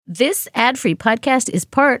This ad-free podcast is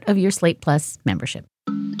part of your Slate Plus membership.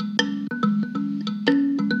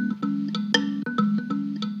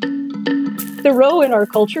 The Roe in our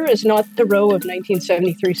culture is not the Roe of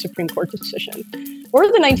 1973 Supreme Court decision or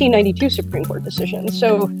the 1992 Supreme Court decision.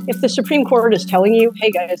 So if the Supreme Court is telling you,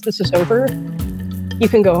 hey guys, this is over, you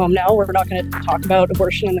can go home now, we're not going to talk about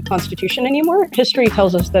abortion in the Constitution anymore, history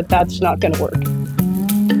tells us that that's not going to work.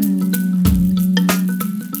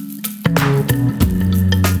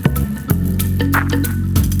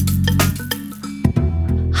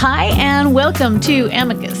 Hi, and welcome to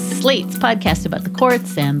Amicus, Slate's podcast about the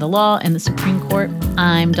courts and the law and the Supreme Court.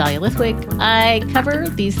 I'm Dahlia Lithwick. I cover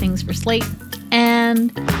these things for Slate. And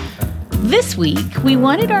this week, we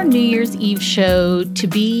wanted our New Year's Eve show to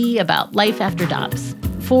be about life after Dobbs,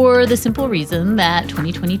 for the simple reason that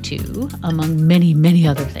 2022, among many, many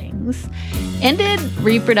other things, ended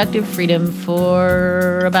reproductive freedom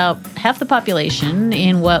for about half the population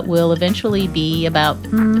in what will eventually be about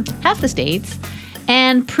half the states,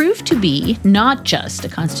 and proved to be not just a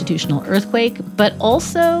constitutional earthquake, but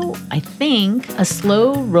also, I think, a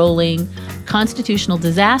slow-rolling constitutional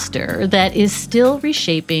disaster that is still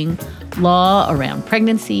reshaping law around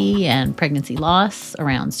pregnancy and pregnancy loss,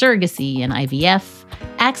 around surrogacy and IVF,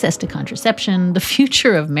 access to contraception, the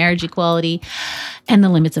future of marriage equality, and the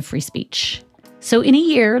limits of free speech. So in a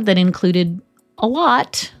year that included a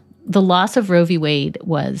lot, the loss of Roe v. Wade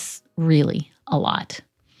was really a lot.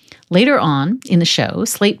 Later on in the show,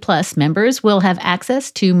 Slate Plus members will have access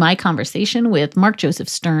to my conversation with Mark Joseph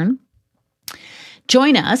Stern.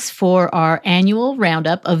 Join us for our annual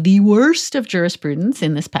roundup of the worst of jurisprudence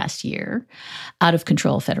in this past year. Out of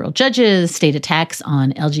control federal judges, state attacks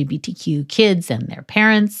on LGBTQ kids and their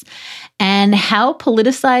parents, and how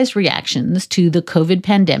politicized reactions to the COVID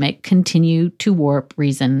pandemic continue to warp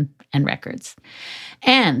reason and records.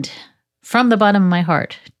 And from the bottom of my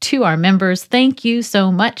heart, to our members, thank you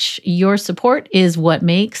so much. Your support is what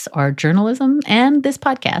makes our journalism and this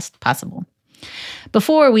podcast possible.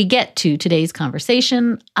 Before we get to today's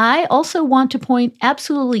conversation, I also want to point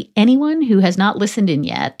absolutely anyone who has not listened in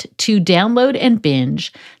yet to download and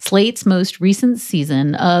binge Slate's most recent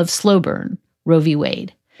season of Slow Burn, Roe v.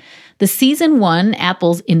 Wade. The season won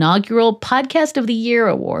Apple's inaugural Podcast of the Year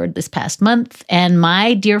award this past month, and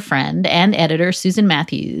my dear friend and editor, Susan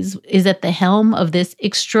Matthews, is at the helm of this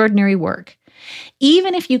extraordinary work.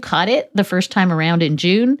 Even if you caught it the first time around in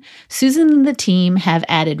June, Susan and the team have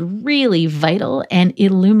added really vital and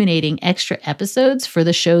illuminating extra episodes for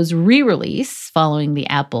the show's re-release following the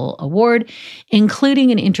Apple Award, including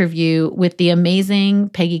an interview with the amazing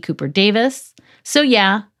Peggy Cooper Davis. So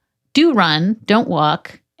yeah, do run, don't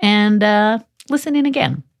walk, and listen in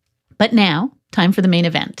again. But now, time for the main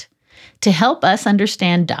event. To help us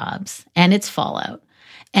understand Dobbs and its fallout,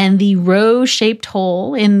 and the Roe-shaped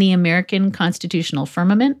hole in the American constitutional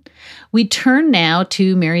firmament, we turn now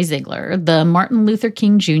to Mary Ziegler, the Martin Luther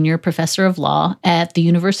King Jr. Professor of Law at the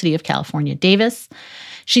University of California, Davis.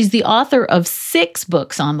 She's the author of 6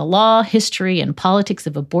 books on the law, history, and politics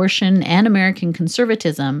of abortion and American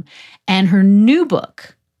conservatism, and her new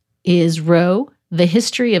book is Roe, The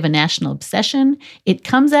History of a National Obsession. It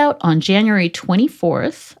comes out on January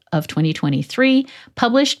 24th of 2023,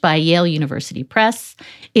 published by Yale University Press.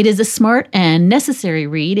 It is a smart and necessary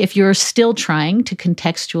read if you're still trying to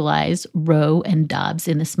contextualize Roe and Dobbs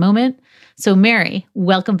in this moment. So Mary,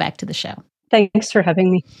 welcome back to the show. Thanks for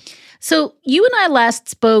having me. So you and I last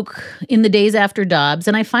spoke in the days after Dobbs,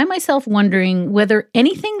 and I find myself wondering whether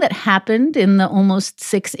anything that happened in the almost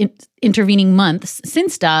 6 intervening months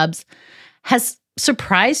since Dobbs has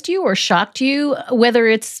surprised you or shocked you, whether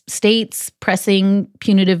it's states pressing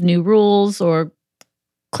punitive new rules or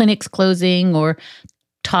clinics closing or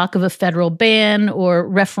talk of a federal ban or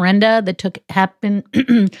referenda that happened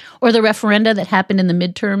or the referenda that happened in the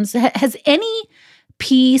midterms. Has any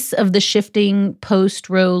piece of the shifting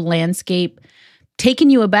post-Roe landscape taken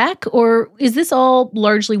you aback, or is this all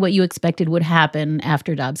largely what you expected would happen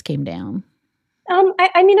after Dobbs came down?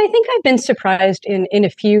 I think I've been surprised in a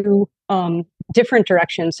few different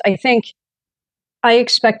directions. I think I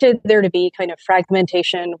expected there to be kind of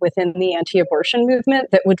fragmentation within the anti-abortion movement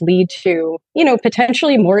that would lead to,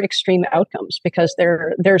 potentially more extreme outcomes because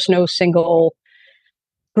there's no single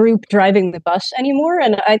group driving the bus anymore.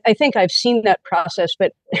 And I think I've seen that process,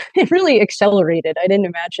 but it really accelerated. I didn't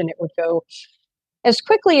imagine it would go as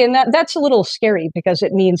quickly. And that's a little scary because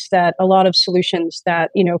it means that a lot of solutions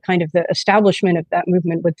that, kind of the establishment of that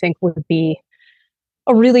movement would think would be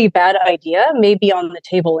a really bad idea may be on the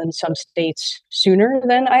table in some states sooner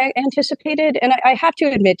than I anticipated. And I have to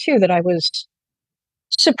admit, too, that I was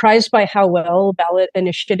surprised by how well ballot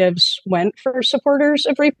initiatives went for supporters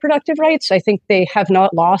of reproductive rights. I think they have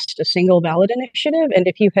not lost a single ballot initiative. And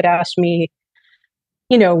if you had asked me,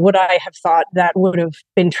 would I have thought that would have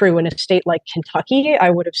been true in a state like Kentucky, I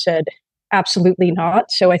would have said absolutely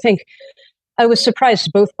not. So I think I was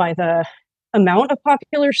surprised both by the amount of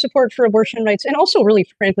popular support for abortion rights and also, really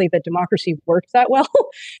frankly, that democracy worked that well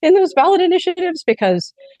in those ballot initiatives,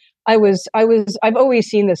 because I've always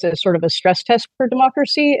seen this as sort of a stress test for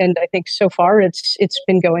democracy. And I think so far it's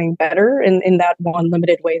been going better in that one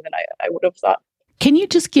limited way than I would have thought. Can you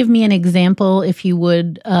just give me an example, if you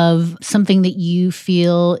would, of something that you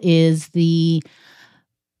feel is the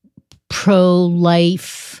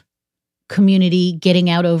pro-life community getting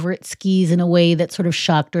out over its skis in a way that sort of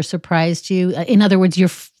shocked or surprised you? In other words, your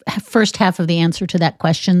first half of the answer to that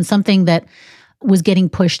question, something that was getting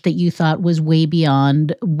pushed that you thought was way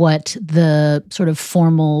beyond what the sort of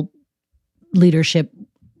formal leadership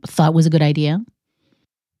thought was a good idea?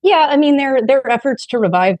 Yeah, I mean, there are efforts to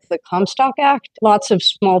revive the Comstock Act. Lots of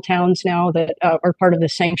small towns now that are part of the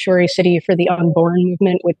sanctuary city for the unborn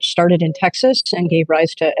movement, which started in Texas and gave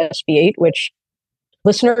rise to SB 8, which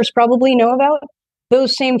listeners probably know about.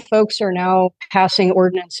 Those same folks are now passing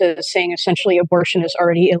ordinances saying essentially abortion is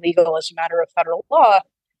already illegal as a matter of federal law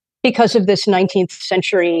because of this 19th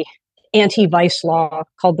century anti-vice law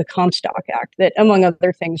called the Comstock Act that, among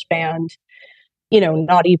other things, banned,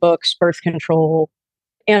 naughty books, birth control,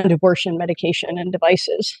 and abortion medication and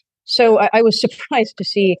devices. So I was surprised to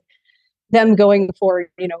see them going for,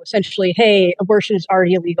 essentially, hey, abortion is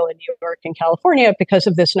already illegal in New York and California because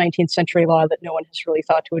of this 19th century law that no one has really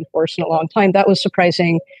thought to enforce in a long time. That was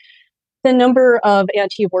surprising. The number of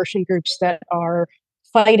anti-abortion groups that are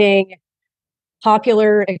fighting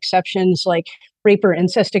popular exceptions like rape or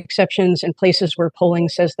incest exceptions in places where polling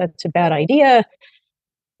says that's a bad idea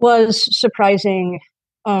was surprising.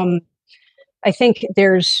 I think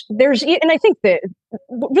and I think that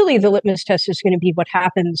really the litmus test is going to be what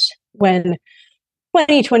happens when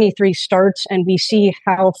 2023 starts and we see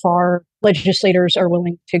how far legislators are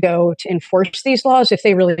willing to go to enforce these laws, if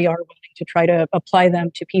they really are willing to try to apply them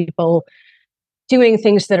to people doing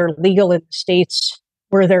things that are legal in states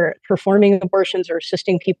where they're performing abortions or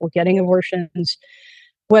assisting people getting abortions,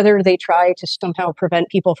 whether they try to somehow prevent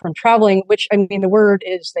people from traveling, which, I mean, the word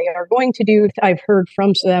is they are going to do. I've heard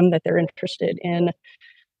from them that they're interested in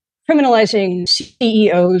criminalizing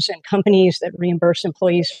CEOs and companies that reimburse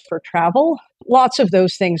employees for travel. Lots of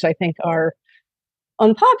those things, I think, are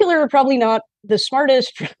unpopular, probably not the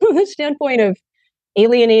smartest from the standpoint of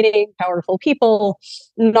alienating powerful people,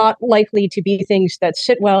 not likely to be things that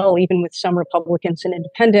sit well even with some Republicans and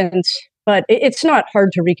independents. But it's not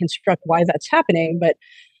hard to reconstruct why that's happening. But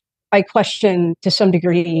I question to some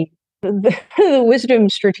degree the wisdom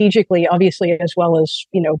strategically, obviously, as well as,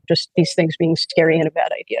 just these things being scary and a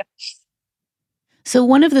bad idea. So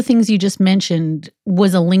one of the things you just mentioned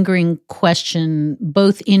was a lingering question,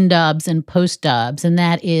 both in Dobbs and post Dobbs, and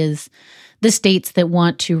that is the states that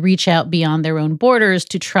want to reach out beyond their own borders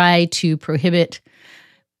to try to prohibit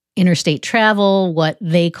interstate travel, what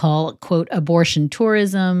they call, quote, abortion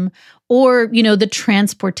tourism, or, the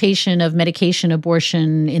transportation of medication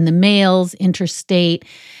abortion in the mails, interstate.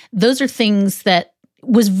 Those are things that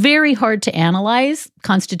was very hard to analyze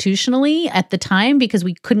constitutionally at the time because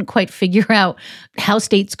we couldn't quite figure out how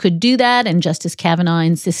states could do that. And Justice Kavanaugh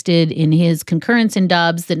insisted in his concurrence in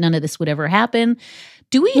Dobbs that none of this would ever happen.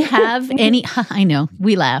 Do we have any, I know,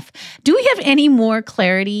 we laugh. Do we have any more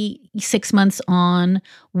clarity 6 months on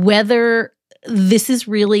whether this is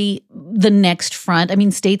really the next front? I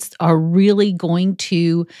mean, states are really going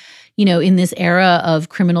to, in this era of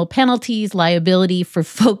criminal penalties, liability for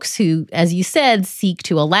folks who, as you said, seek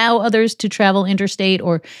to allow others to travel interstate,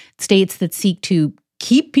 or states that seek to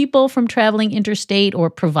keep people from traveling interstate or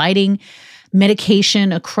providing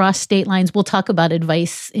medication across state lines. We'll talk about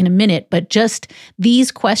advice in a minute, but just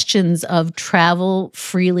these questions of travel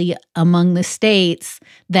freely among the states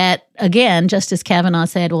that, again, Justice Kavanaugh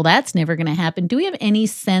said, well, that's never going to happen. Do we have any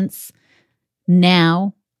sense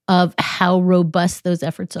now of how robust those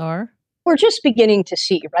efforts are? We're just beginning to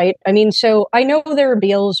see, right? I mean, so I know there are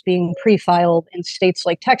bills being pre-filed in states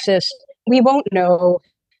like Texas. We won't know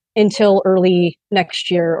until early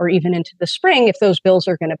next year or even into the spring if those bills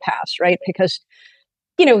are going to pass, right? Because,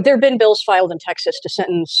 there have been bills filed in Texas to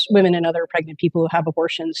sentence women and other pregnant people who have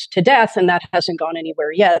abortions to death, and that hasn't gone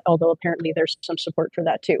anywhere yet, although apparently there's some support for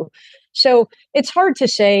that too. So it's hard to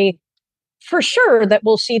say for sure that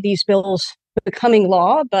we'll see these bills becoming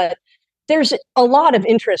law, but there's a lot of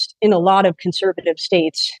interest in a lot of conservative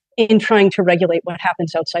states in trying to regulate what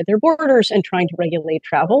happens outside their borders and trying to regulate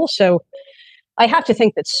travel. So I have to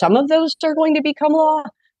think that some of those are going to become law,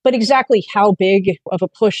 but exactly how big of a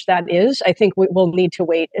push that is, I think we'll need to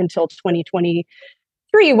wait until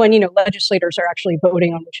 2023 when, legislators are actually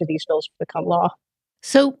voting on which of these bills become law.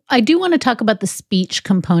 So I do want to talk about the speech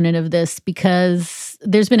component of this because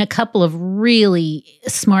there's been a couple of really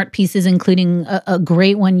smart pieces, including a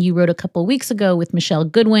great one you wrote a couple of weeks ago with Michelle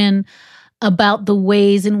Goodwin about the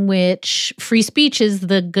ways in which free speech is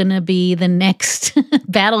going to be the next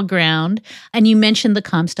battleground. And you mentioned the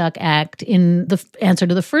Comstock Act in the answer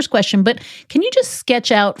to the first question, but can you just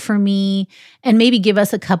sketch out for me and maybe give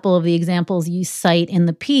us a couple of the examples you cite in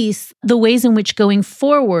the piece, the ways in which going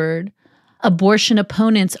forward, abortion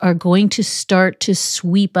opponents are going to start to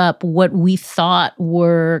sweep up what we thought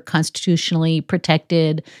were constitutionally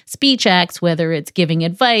protected speech acts, whether it's giving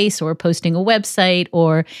advice or posting a website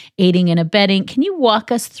or aiding and abetting. Can you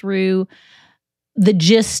walk us through the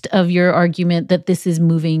gist of your argument that this is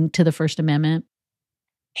moving to the First Amendment?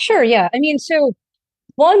 Sure, yeah. I mean, so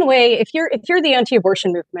one way, if you're the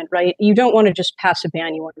anti-abortion movement, right, you don't want to just pass a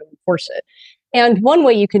ban, you want to enforce it. And one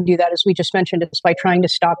way you can do that, as we just mentioned, is by trying to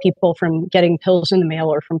stop people from getting pills in the mail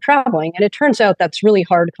or from traveling. And it turns out that's really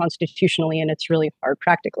hard constitutionally, and it's really hard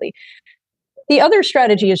practically. The other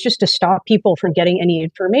strategy is just to stop people from getting any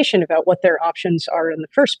information about what their options are in the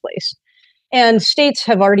first place. And states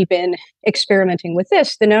have already been experimenting with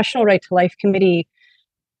this. The National Right to Life Committee,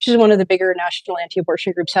 which is one of the bigger national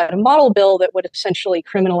anti-abortion groups, had a model bill that would essentially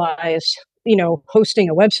criminalize, hosting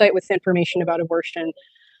a website with information about abortion,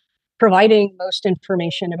 providing most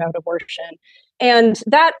information about abortion. And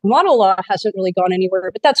that model law hasn't really gone anywhere,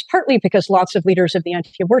 but that's partly because lots of leaders of the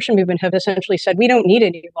anti-abortion movement have essentially said, we don't need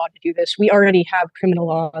any law to do this. We already have criminal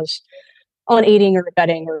laws on aiding or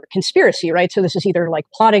abetting or conspiracy, right? So this is either like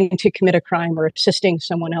plotting to commit a crime or assisting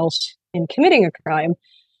someone else in committing a crime.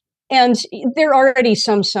 And there are already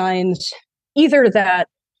some signs either that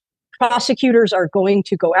prosecutors are going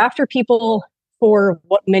to go after people for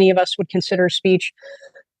what many of us would consider speech,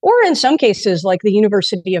 or in some cases, like the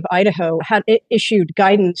University of Idaho had issued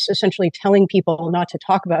guidance essentially telling people not to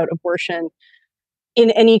talk about abortion in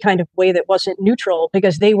any kind of way that wasn't neutral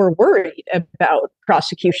because they were worried about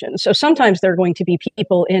prosecution. So sometimes there are going to be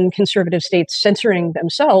people in conservative states censoring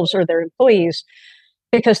themselves or their employees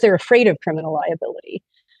because they're afraid of criminal liability.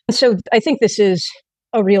 And so I think this is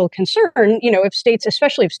a real concern, if states,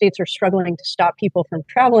 especially if states are struggling to stop people from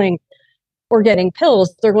traveling or getting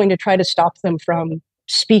pills, they're going to try to stop them from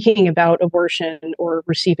speaking about abortion or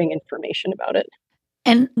receiving information about it.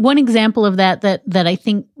 And one example of that I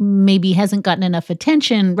think maybe hasn't gotten enough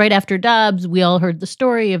attention, right after Dobbs, we all heard the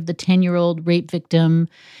story of the 10-year-old rape victim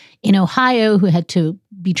in Ohio who had to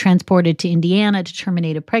be transported to Indiana to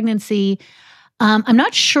terminate a pregnancy. I'm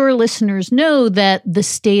not sure listeners know that the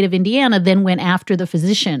state of Indiana then went after the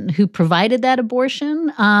physician who provided that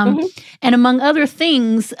abortion. And among other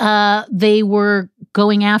things, they were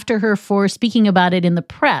going after her for speaking about it in the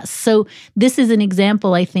press. So this is an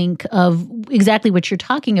example, I think, of exactly what you're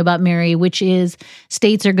talking about, Mary, which is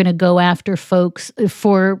states are going to go after folks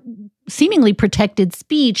for seemingly protected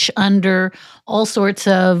speech under all sorts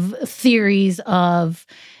of theories of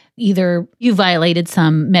either you violated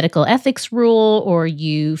some medical ethics rule or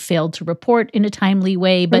you failed to report in a timely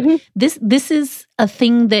way. But this is a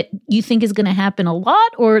thing that you think is going to happen a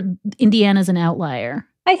lot, or Indiana's an outlier?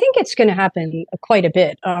 I think it's going to happen quite a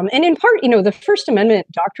bit. And in part, the First Amendment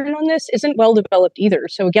doctrine on this isn't well developed either.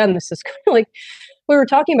 So again, this is kind of like we were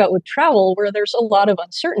talking about with travel, where there's a lot of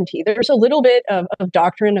uncertainty. There's a little bit of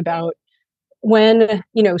doctrine about when,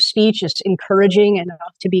 speech is encouraging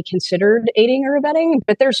enough to be considered aiding or abetting,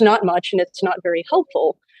 but there's not much and it's not very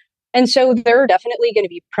helpful. And so there are definitely going to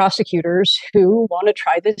be prosecutors who want to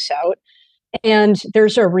try this out. And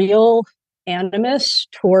there's a real animus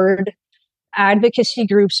toward advocacy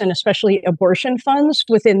groups and especially abortion funds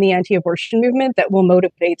within the anti-abortion movement that will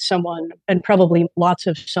motivate someone and probably lots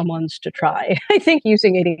of someones to try, I think,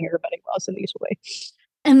 using aiding or abetting laws in these ways.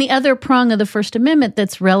 And the other prong of the First Amendment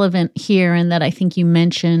that's relevant here, and that I think you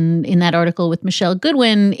mentioned in that article with Michelle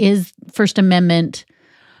Goodwin, is First Amendment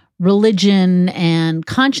religion and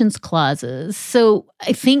conscience clauses. So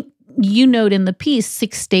I think you note in the piece,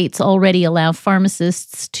 6 states already allow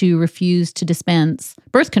pharmacists to refuse to dispense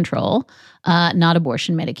birth control, not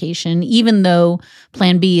abortion medication, even though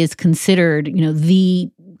Plan B is considered,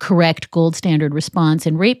 the correct gold standard response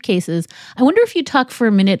in rape cases. I wonder if you talk for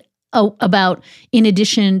a minute about, in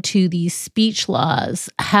addition to these speech laws,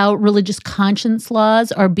 how religious conscience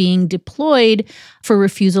laws are being deployed for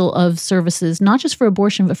refusal of services, not just for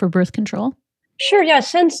abortion, but for birth control? Sure, yeah.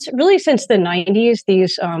 Since the 90s,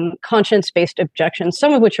 these conscience-based objections,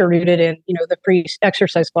 some of which are rooted in, the free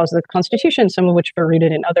exercise clause of the Constitution, some of which are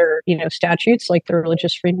rooted in other, statutes like the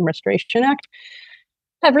Religious Freedom Restoration Act,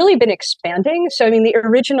 have really been expanding. So, I mean, the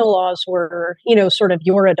original laws were, sort of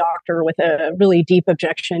you're a doctor with a really deep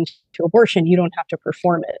objection to abortion, you don't have to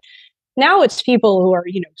perform it. Now it's people who are,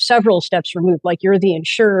 several steps removed, like you're the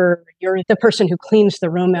insurer, you're the person who cleans the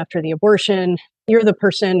room after the abortion, you're the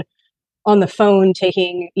person on the phone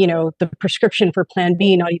taking, the prescription for Plan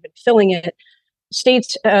B, not even filling it.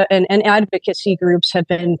 States and advocacy groups have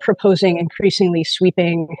been proposing increasingly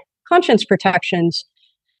sweeping conscience protections.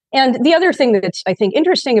 And the other thing that's, I think,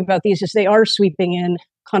 interesting about these is they are sweeping in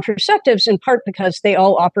contraceptives, in part because they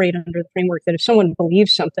all operate under the framework that if someone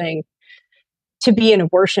believes something to be an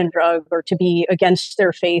abortion drug or to be against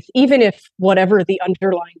their faith, even if whatever the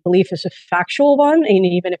underlying belief is a factual one, and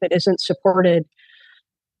even if it isn't supported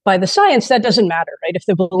by the science, that doesn't matter, right? If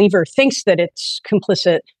the believer thinks that it's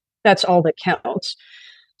complicit, that's all that counts.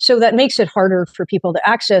 So that makes it harder for people to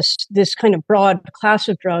access this kind of broad class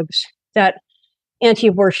of drugs that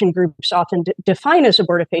anti-abortion groups often define as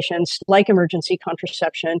abortifacients, like emergency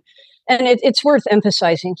contraception. And it's worth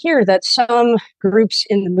emphasizing here that some groups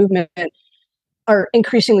in the movement are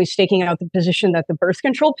increasingly staking out the position that the birth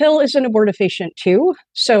control pill is an abortifacient too.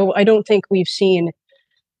 So I don't think we've seen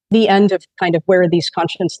the end of kind of where these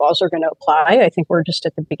conscience laws are going to apply. I think we're just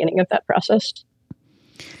at the beginning of that process.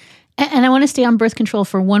 And I want to stay on birth control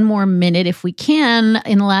for one more minute, if we can.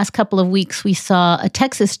 In the last couple of weeks, we saw a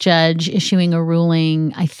Texas judge issuing a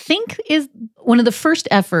ruling, I think is one of the first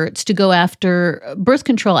efforts to go after birth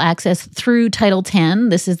control access through Title X.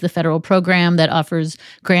 This is the federal program that offers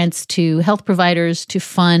grants to health providers to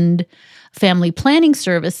fund family planning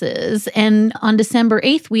services. And on December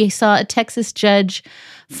 8th, we saw a Texas judge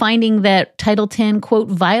finding that Title X, quote,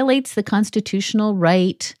 violates the constitutional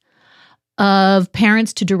right of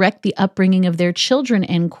parents to direct the upbringing of their children,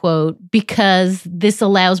 end quote, because this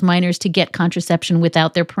allows minors to get contraception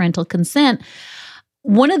without their parental consent.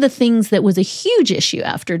 One of the things that was a huge issue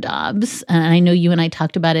after Dobbs, and I know you and I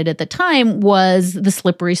talked about it at the time, was the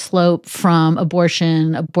slippery slope from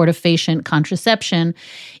abortion, abortifacient contraception.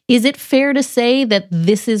 Is it fair to say that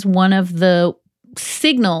this is one of the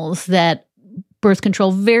signals that birth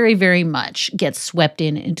control very, very much gets swept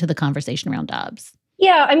into the conversation around Dobbs?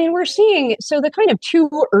 Yeah, I mean, we're seeing, so the kind of two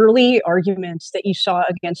early arguments that you saw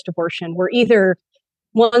against abortion were either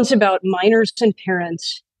ones about minors and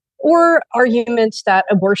parents, or arguments that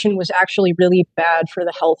abortion was actually really bad for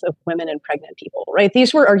the health of women and pregnant people, right?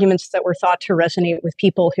 These were arguments that were thought to resonate with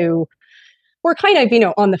people who were kind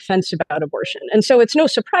of, on the fence about abortion. And so it's no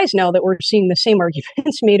surprise now that we're seeing the same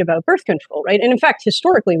arguments made about birth control, right? And in fact,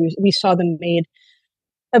 historically, we saw them made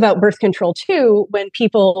about birth control too, when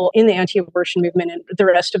people in the anti-abortion movement and the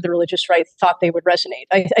rest of the religious right thought they would resonate.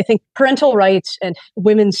 I think parental rights and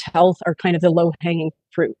women's health are kind of the low-hanging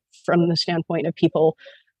fruit from the standpoint of people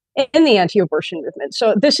in the anti-abortion movement.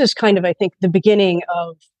 So this is kind of, I think, the beginning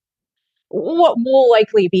of what will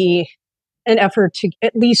likely be an effort to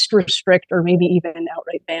at least restrict or maybe even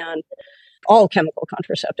outright ban all chemical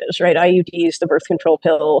contraceptives, right? IUDs, the birth control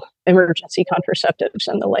pill, emergency contraceptives,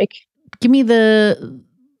 and the like. Give me the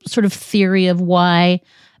sort of theory of why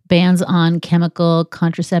bans on chemical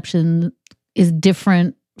contraception is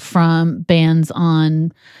different from bans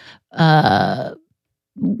on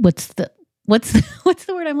what's the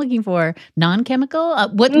word I'm looking for? Non-chemical?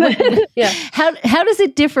 Yeah. How does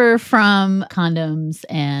it differ from condoms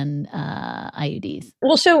and IUDs?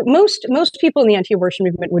 Well, so most people in the anti-abortion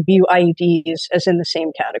movement would view IUDs as in the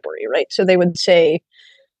same category, right? So they would say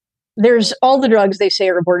there's all the drugs they say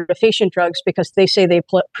are abortifacient drugs because they say they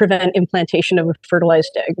prevent implantation of a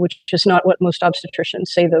fertilized egg, which is not what most obstetricians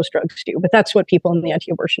say those drugs do. But that's what people in the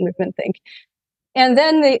anti-abortion movement think. And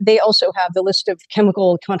then they also have the list of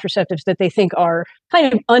chemical contraceptives that they think are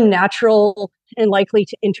kind of unnatural and likely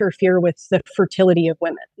to interfere with the fertility of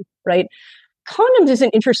women, right? Condoms is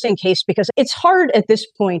an interesting case because it's hard at this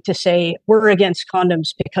point to say we're against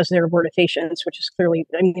condoms because they're abortifacients, which is clearly,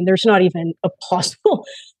 I mean, there's not even a plausible,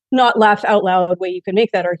 not laugh out loud way you can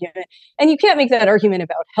make that argument. And you can't make that argument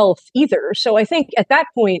about health either. So I think at that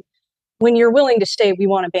point, when you're willing to say we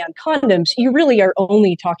want to ban condoms, you really are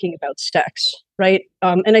only talking about sex, right?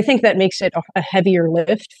 And I think that makes it a heavier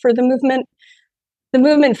lift for the movement. The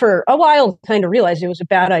movement for a while kind of realized it was a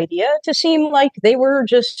bad idea to seem like they were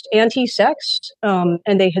just anti-sex, and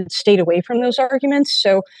they had stayed away from those arguments.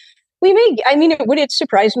 So would it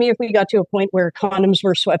surprise me if we got to a point where condoms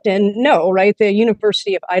were swept in? No, right? The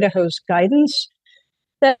University of Idaho's guidance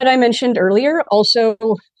that I mentioned earlier also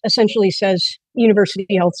essentially says university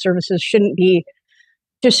health services shouldn't be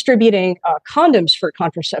distributing condoms for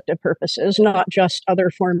contraceptive purposes, not just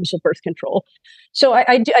other forms of birth control. So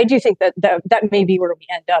I do think that may be where we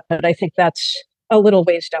end up, but I think that's a little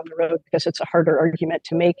ways down the road because it's a harder argument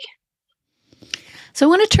to make. So I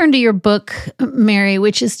want to turn to your book, Mary,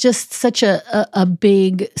 which is just such a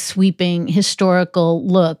big, sweeping historical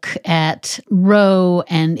look at Roe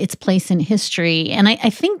and its place in history. And I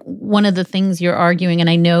think one of the things you're arguing, and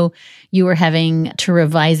I know you were having to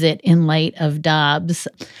revise it in light of Dobbs,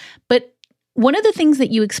 but one of the things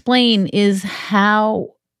that you explain is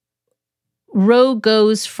how Roe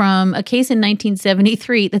goes from a case in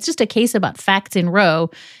 1973 that's just a case about facts in Roe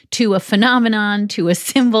to a phenomenon, to a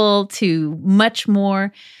symbol, to much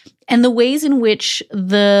more. And the ways in which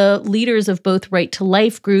the leaders of both right to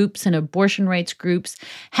life groups and abortion rights groups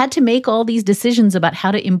had to make all these decisions about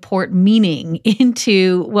how to import meaning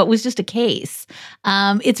into what was just a case.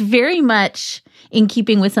 It's very much in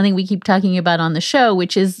keeping with something we keep talking about on the show,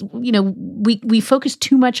 which is, we focus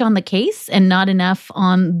too much on the case and not enough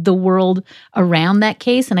on the world around that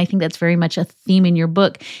case. And I think that's very much a theme in your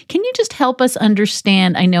book. Can you just help us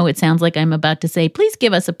understand? I know it sounds like I'm about to say, please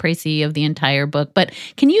give us a précis of the entire book, but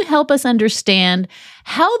can you help us understand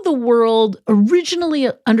how the world originally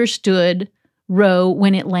understood Roe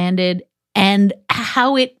when it landed and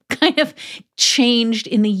how it kind of changed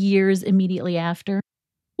in the years immediately after?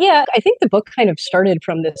 Yeah, I think the book kind of started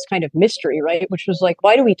from this kind of mystery, right? Which was like,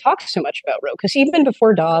 why do we talk so much about Roe? Because even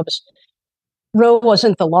before Dobbs, Roe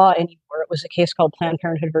wasn't the law anymore. It was a case called Planned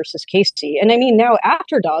Parenthood versus Casey. And I mean, now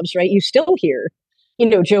after Dobbs, right, you still hear,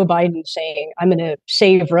 Joe Biden saying, I'm going to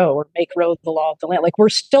save Roe or make Roe the law of the land. Like, we're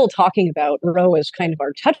still talking about Roe as kind of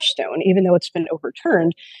our touchstone, even though it's been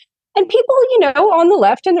overturned. And people, on the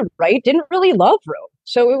left and the right didn't really love Roe.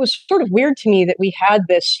 So it was sort of weird to me that we had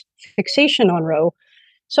this fixation on Roe.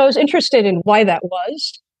 So I was interested in why that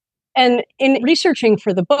was. And in researching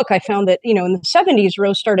for the book, I found that, in the 70s,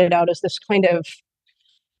 Roe started out as this kind of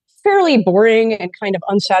fairly boring and kind of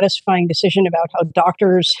unsatisfying decision about how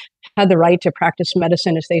doctors had the right to practice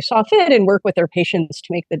medicine as they saw fit and work with their patients to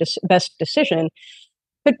make the best decision.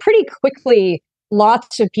 But pretty quickly,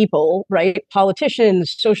 lots of people, right,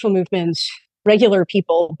 politicians, social movements, regular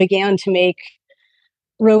people began to make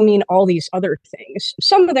Roe mean all these other things.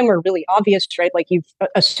 Some of them were really obvious, right? Like you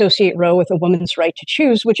associate Roe with a woman's right to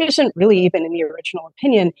choose, which isn't really even in the original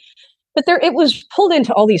opinion. But it was pulled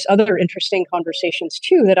into all these other interesting conversations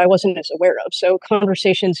too that I wasn't as aware of. So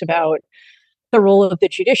conversations about the role of the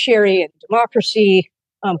judiciary and democracy,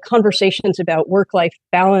 conversations about work-life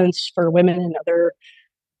balance for women and other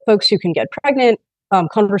folks who can get pregnant,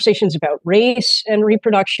 conversations about race and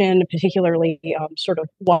reproduction, particularly sort of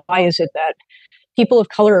why is it that people of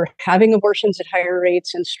color are having abortions at higher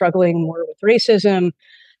rates and struggling more with racism,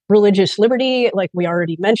 religious liberty, like we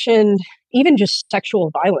already mentioned, even just sexual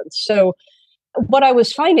violence. So what I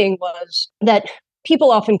was finding was that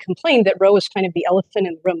people often complained that Roe was kind of the elephant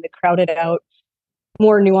in the room that crowded out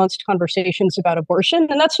more nuanced conversations about abortion.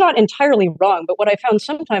 And that's not entirely wrong. But what I found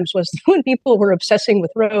sometimes was when people were obsessing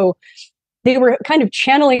with Roe, they were kind of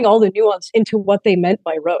channeling all the nuance into what they meant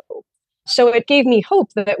by Roe. So it gave me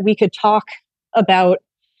hope that we could talk about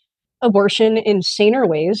abortion in saner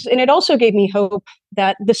ways. And it also gave me hope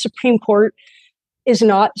that the Supreme Court is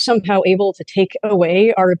not somehow able to take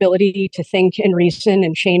away our ability to think and reason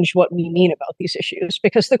and change what we mean about these issues,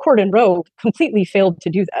 because the court in Roe completely failed to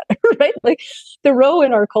do that, right? Like the Roe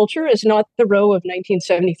in our culture is not the Roe of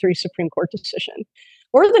 1973 Supreme Court decision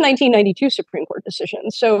or the 1992 Supreme Court decision.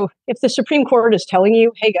 So if the Supreme Court is telling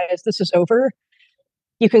you, hey guys, this is over,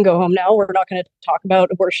 you can go home now. We're not going to talk about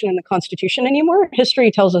abortion in the Constitution anymore.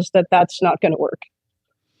 History tells us that that's not going to work.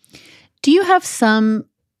 Do you have some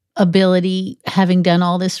ability, having done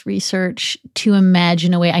all this research, to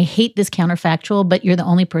imagine a way? I hate this counterfactual, but you're the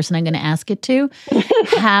only person I'm going to ask it to.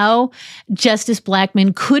 How Justice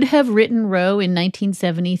Blackmun could have written Roe in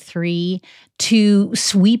 1973 to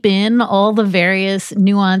sweep in all the various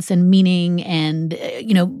nuance and meaning and,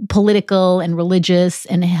 political and religious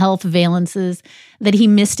and health valences that he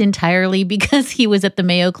missed entirely because he was at the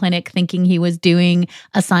Mayo Clinic thinking he was doing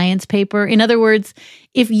a science paper. In other words,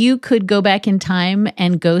 if you could go back in time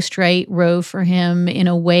and ghostwrite Roe for him in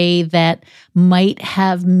a way that might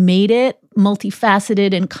have made it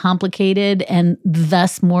multifaceted and complicated and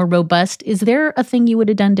thus more robust, is there a thing you would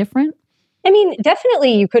have done different? I mean,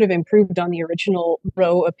 definitely you could have improved on the original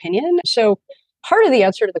Roe opinion. So part of the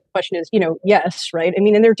answer to the question is, yes, right? I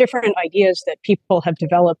mean, and there are different ideas that people have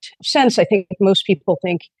developed since. I think most people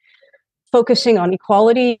think focusing on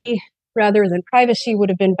equality rather than privacy would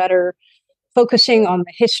have been better. focusing on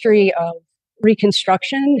the history of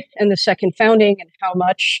Reconstruction and the second founding and how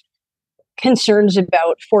much concerns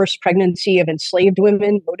about forced pregnancy of enslaved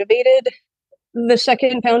women motivated the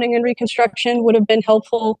second founding and Reconstruction would have been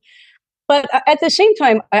helpful. But at the same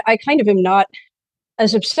time, I kind of am not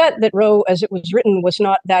as upset that Roe, as it was written, was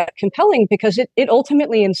not that compelling, because it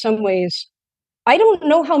ultimately, in some ways, I don't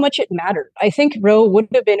know how much it mattered. I think Roe would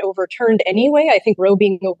have been overturned anyway. I think Roe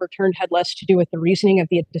being overturned had less to do with the reasoning of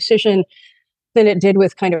the decision than it did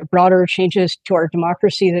with kind of broader changes to our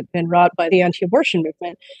democracy that have been wrought by the anti-abortion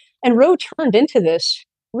movement. And Roe turned into this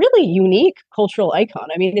really unique cultural icon.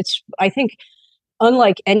 I mean, I think,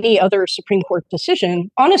 unlike any other Supreme Court decision,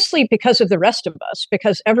 honestly, because of the rest of us,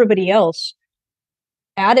 because everybody else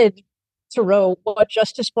added to Roe what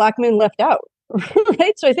Justice Blackmun left out,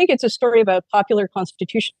 right? So I think it's a story about popular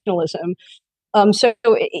constitutionalism. So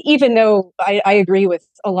even though I agree with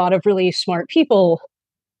a lot of really smart people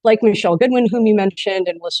like Michelle Goodwin, whom you mentioned,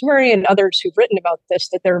 and Melissa Murray and others who've written about this,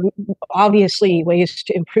 that there are obviously ways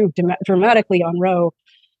to improve dramatically on Roe,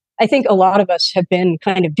 I think a lot of us have been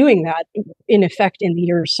kind of doing that in effect in the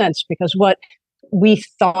years since, because what we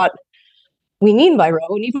thought we mean by Roe,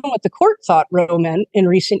 and even what the court thought Roe meant in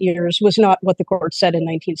recent years, was not what the court said in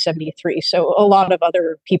 1973. So a lot of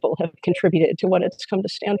other people have contributed to what it's come to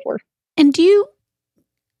stand for. And do you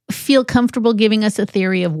feel comfortable giving us a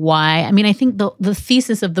theory of why? I mean, I think the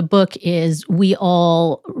thesis of the book is we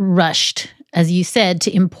all rushed, as you said,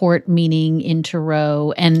 to import meaning into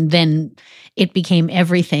Roe, and then it became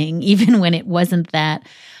everything, even when it wasn't that.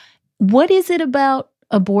 What is it about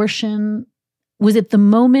abortion? Was it the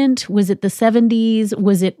moment? Was it the 70s?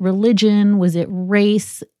 Was it religion? Was it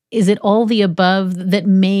race? Is it all the above that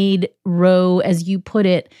made Roe, as you put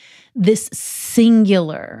it, this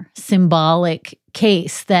singular symbolic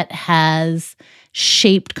case that has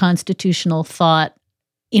shaped constitutional thought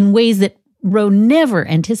in ways that Roe never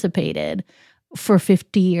anticipated for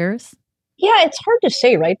 50 years? Yeah, it's hard to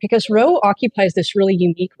say, right? Because Roe occupies this really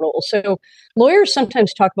unique role. So lawyers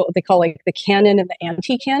sometimes talk about what they call like the canon and the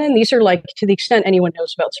anti-canon. These are, like, to the extent anyone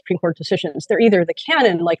knows about Supreme Court decisions, they're either the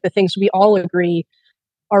canon, like the things we all agree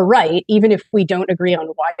are right, even if we don't agree on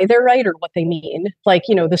why they're right or what they mean, like,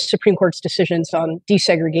 the Supreme Court's decisions on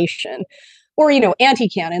desegregation, or,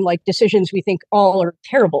 anti-canon, like decisions we think all are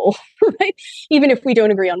terrible, right? Even if we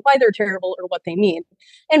don't agree on why they're terrible or what they mean.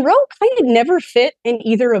 And Roe kind of never fit in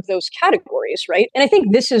either of those categories, right? And I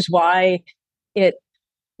think this is why it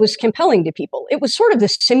was compelling to people. It was sort of the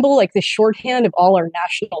symbol, like the shorthand of all our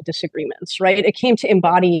national disagreements, right? It came to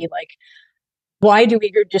embody, like, why do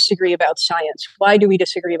we disagree about science? Why do we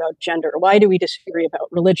disagree about gender? Why do we disagree about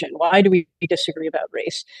religion? Why do we disagree about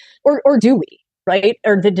race? Or do we, right?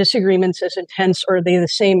 Are the disagreements as intense, or are they the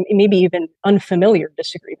same, maybe even unfamiliar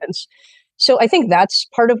disagreements? So I think that's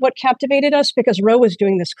part of what captivated us, because Roe was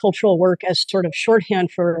doing this cultural work as sort of shorthand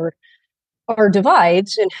for our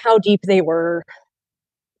divides and how deep they were,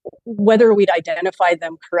 whether we'd identified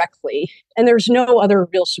them correctly. And there's no other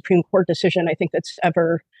real Supreme Court decision, I think, that's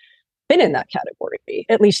ever been in that category,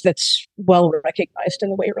 at least that's well recognized in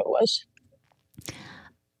the way Roe was.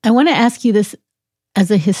 I want to ask you this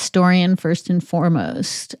as a historian first and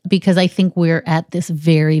foremost, because I think we're at this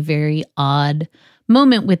very, very odd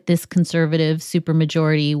moment with this conservative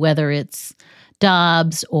supermajority, whether it's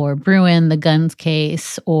Dobbs or Bruen, the guns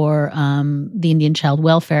case, or the Indian Child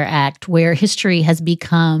Welfare Act, where history has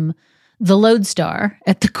become the lodestar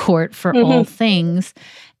at the court for all things.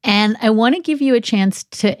 And I want to give you a chance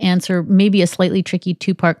to answer maybe a slightly tricky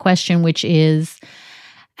two-part question, which is,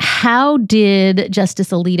 how did Justice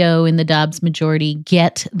Alito in the Dobbs majority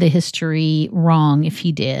get the history wrong, if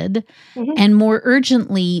he did? And more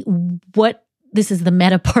urgently, this is the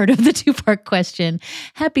meta part of the two-part question.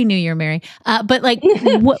 Happy New Year, Mary. But like,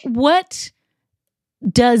 what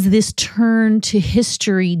does this turn to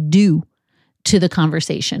history do to the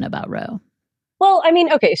conversation about Roe? Well, I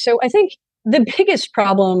mean, okay, so I think the biggest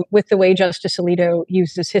problem with the way Justice Alito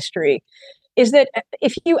uses history is that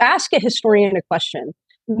if you ask a historian a question,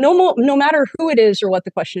 no matter who it is or what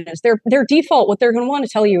the question is, their default, what they're going to want to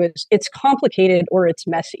tell you is it's complicated, or it's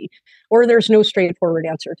messy, or there's no straightforward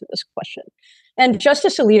answer to this question. And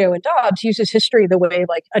Justice Alito and Dobbs uses history the way,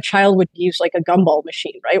 like, a child would use like a gumball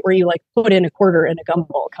machine, right? Where you like put in a quarter and a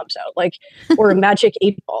gumball comes out, like, or a magic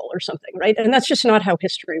 8-ball or something, right? And that's just not how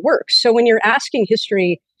history works. So when you're asking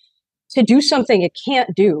history to do something it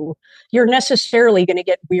can't do, you're necessarily going to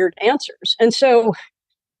get weird answers. And so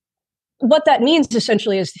what that means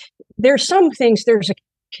essentially is there's a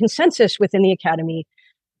consensus within the academy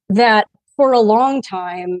that for a long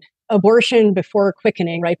time, abortion before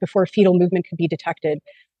quickening, right, before fetal movement could be detected,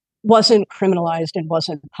 wasn't criminalized and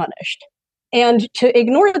wasn't punished. And to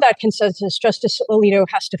ignore that consensus, Justice Alito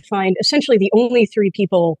has to find essentially the only three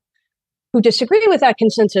people who disagree with that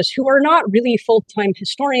consensus, who are not really full-time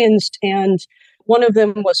historians. And one of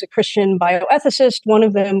them was a Christian bioethicist. One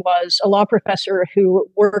of them was a law professor who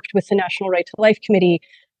worked with the National Right to Life Committee.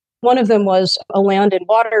 One of them was a land and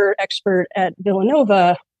water expert at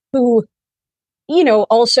Villanova who,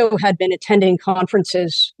 also had been attending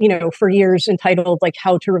conferences, for years entitled like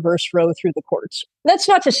How to Reverse Roe Through the Courts. That's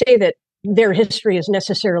not to say that their history is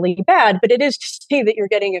necessarily bad, but it is to say that you're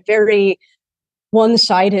getting a very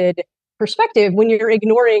one-sided perspective when you're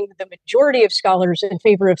ignoring the majority of scholars in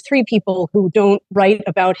favor of three people who don't write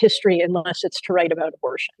about history unless it's to write about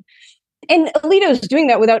abortion. And Alito is doing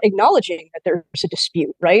that without acknowledging that there's a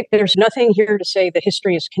dispute, right? There's nothing here to say that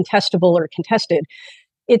history is contestable or contested.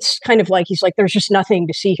 It's kind of like, he's like, there's just nothing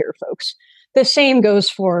to see here, folks. The same goes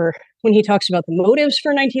for when he talks about the motives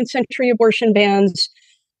for 19th century abortion bans.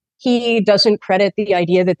 He doesn't credit the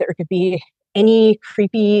idea that there could be any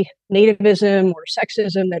creepy nativism or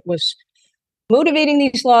sexism that was motivating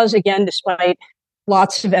these laws, again, despite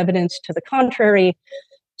lots of evidence to the contrary.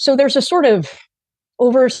 So there's a sort of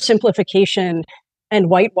oversimplification and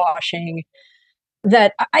whitewashing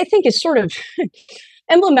that I think is sort of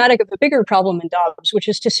emblematic of a bigger problem in Dobbs, which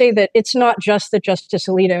is to say that it's not just that Justice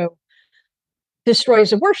Alito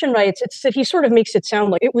destroys abortion rights, it's that he sort of makes it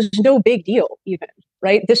sound like it was no big deal even,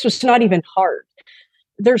 right? This was not even hard.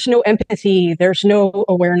 There's no empathy, there's no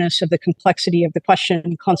awareness of the complexity of the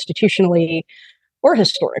question constitutionally or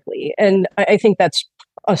historically. And I think that's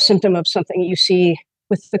a symptom of something you see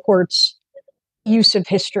with the court's use of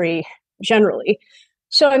history generally.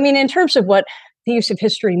 So, I mean, in terms of what the use of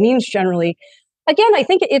history means generally, again, I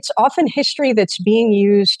think it's often history that's being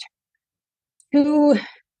used to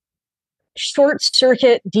short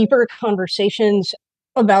circuit deeper conversations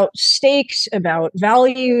about stakes, about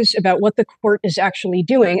values, about what the court is actually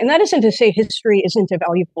doing. And that isn't to say history isn't a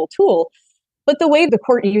valuable tool, but the way the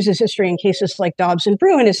court uses history in cases like Dobbs and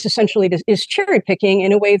Bruin is essentially is cherry picking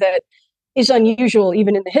in a way that is unusual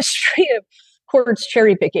even in the history of courts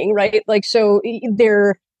cherry picking, right? Like, so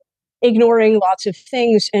they're ignoring lots of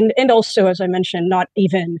things and also, as I mentioned, not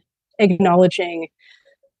even acknowledging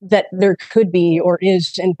that there could be or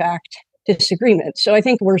is in fact disagreement. So I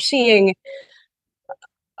think we're seeing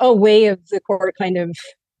a way of the court kind of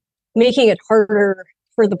making it harder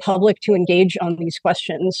for the public to engage on these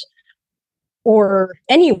questions, or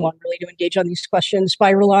anyone really to engage on these questions, by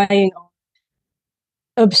relying on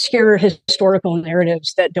obscure historical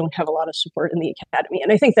narratives that don't have a lot of support in the academy.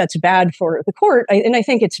 And I think that's bad for the court. And I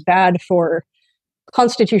think it's bad for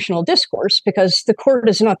constitutional discourse, because the court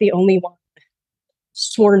is not the only one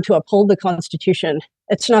sworn to uphold the Constitution.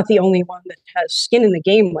 It's not the only one that has skin in the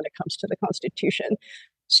game when it comes to the Constitution.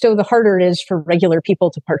 So the harder it is for regular people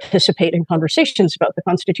to participate in conversations about the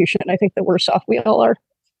Constitution, I think the worse off we all are.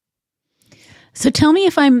 So tell me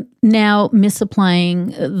if I'm now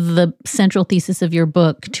misapplying the central thesis of your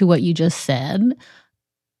book to what you just said.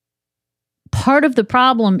 Part of the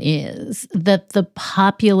problem is that the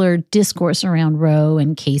popular discourse around Roe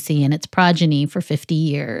and Casey and its progeny for 50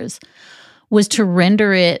 years was to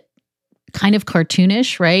render it kind of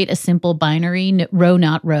cartoonish, right? A simple binary, Roe,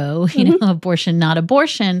 not Roe, abortion, not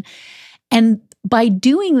abortion. And by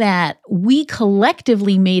doing that, we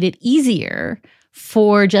collectively made it easier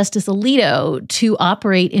for Justice Alito to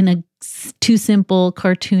operate in a too simple,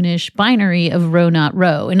 cartoonish binary of Roe, not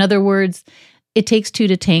Roe. In other words, it takes two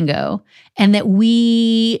to tango, and that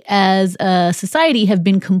we as a society have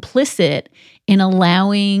been complicit in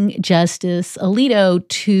allowing Justice Alito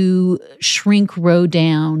to shrink Roe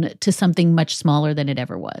down to something much smaller than it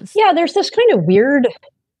ever was. Yeah, there's this kind of weird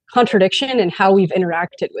contradiction in how we've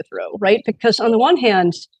interacted with Roe, right? Because on the one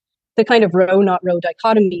hand, the kind of Roe, not Roe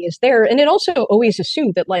dichotomy is there. And it also always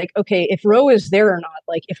assumed that, like, okay, if Roe is there or not,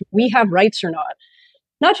 like if we have rights or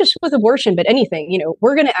not just with abortion, but anything,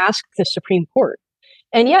 we're going to ask the Supreme Court.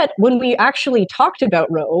 And yet, when we actually talked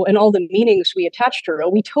about Roe and all the meanings we attached to Roe,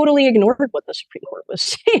 we totally ignored what the Supreme Court was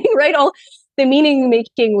saying, right? All the meaning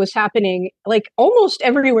making was happening like almost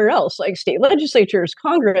everywhere else, like state legislatures,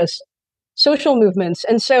 Congress, social movements.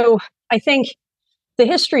 And so I think the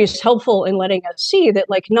history is helpful in letting us see that,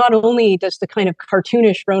 like, not only does the kind of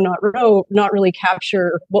cartoonish Roe not really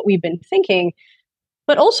capture what we've been thinking,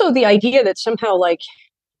 but also the idea that somehow, like,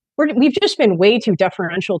 we've just been way too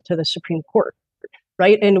deferential to the Supreme Court,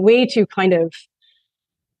 right? And way too kind of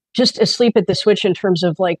just asleep at the switch in terms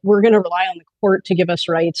of, like, we're going to rely on the court to give us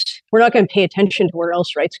rights. We're not going to pay attention to where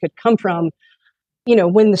else rights could come from.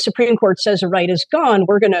 When the Supreme Court says a right is gone,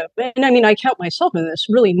 we're going to, and I mean, I count myself in this,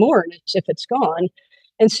 really mourn as if it's gone.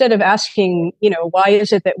 instead of asking, why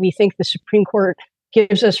is it that we think the Supreme Court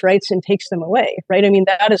gives us rights and takes them away, right? I mean,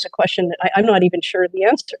 that is a question that I'm not even sure the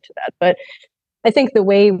answer to that. But I think the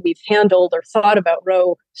way we've handled or thought about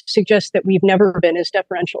Roe suggests that we've never been as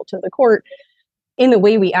deferential to the court in the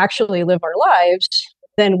way we actually live our lives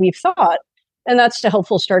than we've thought. And that's a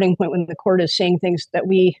helpful starting point when the court is saying things that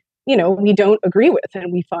we don't agree with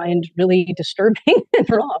and we find really disturbing and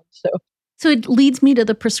wrong. So it leads me to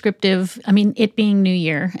the prescriptive, it being New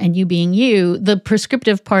Year and you being you, the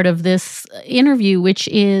prescriptive part of this interview, which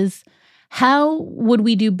is how would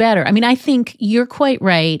we do better? I think you're quite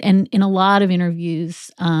right. And in a lot of interviews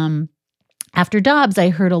after Dobbs, I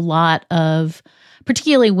heard a lot of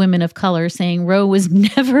particularly women of color saying Roe was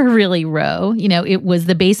never really Roe. It was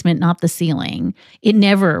the basement, not the ceiling. It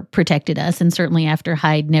never protected us. And certainly after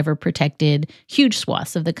Hyde never protected huge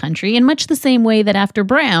swaths of the country. In much the same way that after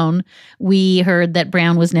Brown, we heard that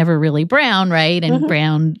Brown was never really Brown, right? And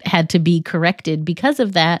Brown had to be corrected because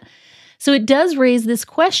of that. So it does raise this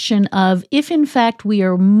question of if in fact we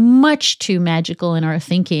are much too magical in our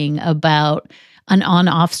thinking about an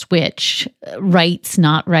on-off switch, rights,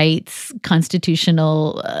 not rights,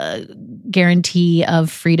 constitutional guarantee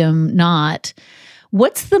of freedom, not.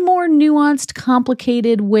 What's the more nuanced,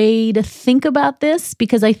 complicated way to think about this?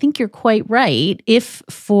 Because I think you're quite right. If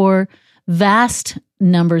for vast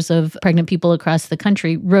numbers of pregnant people across the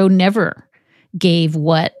country, Roe never gave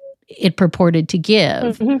what it purported to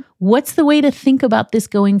give. What's the way to think about this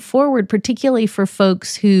going forward, particularly for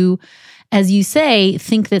folks who, as you say,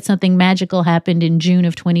 think that something magical happened in June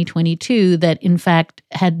of 2022 that in fact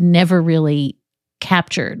had never really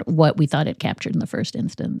captured what we thought it captured in the first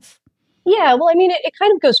instance? Yeah, well, it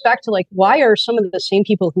kind of goes back to why are some of the same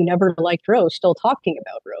people who never liked Roe still talking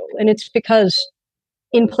about Roe? And it's because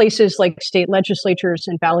in places like state legislatures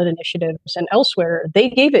and ballot initiatives and elsewhere, they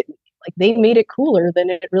gave it, they made it cooler than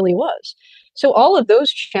it really was. So all of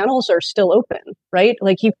those channels are still open, right?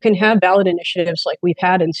 You can have ballot initiatives like we've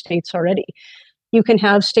had in states already. You can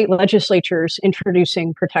have state legislatures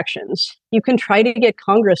introducing protections. You can try to get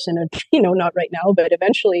Congress in not right now, but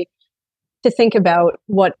eventually to think about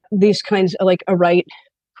what these kinds of a right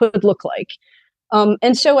could look like.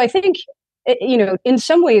 And so I think, in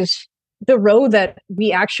some ways, the Roe that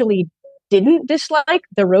we actually didn't dislike,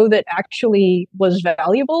 the Roe that actually was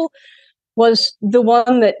valuable, was the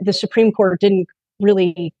one that the Supreme Court didn't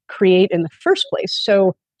really create in the first place.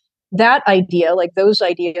 So that idea, those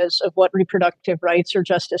ideas of what reproductive rights or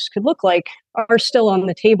justice could look like, are still on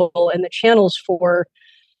the table, and the channels for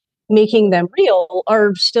making them real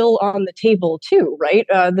are still on the table too, right?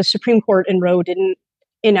 The Supreme Court in Roe didn't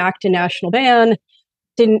enact a national ban,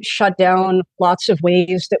 didn't shut down lots of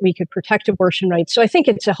ways that we could protect abortion rights. So I think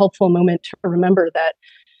it's a helpful moment to remember that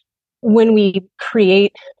when we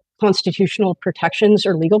create constitutional protections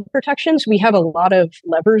or legal protections, we have a lot of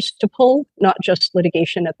levers to pull, not just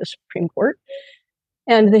litigation at the Supreme Court.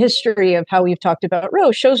 And the history of how we've talked about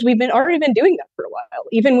Roe shows we've already been doing that for a while.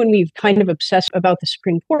 Even when we've kind of obsessed about the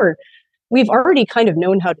Supreme Court, we've already kind of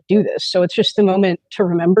known how to do this. So it's just the moment to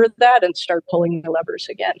remember that and start pulling the levers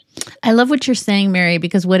again. I love what you're saying, Mary,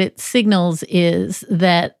 because what it signals is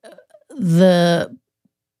that the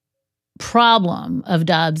problem of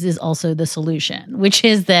Dobbs is also the solution, which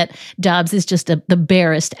is that Dobbs is just the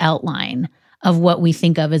barest outline of what we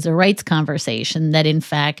think of as a rights conversation that in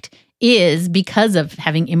fact is, because of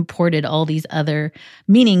having imported all these other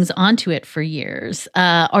meanings onto it for years,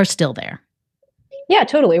 are still there. Yeah,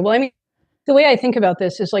 totally. Well, the way I think about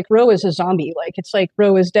this is Roe is a zombie. It's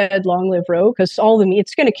Roe is dead, long live Roe, because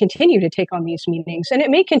it's going to continue to take on these meanings, and it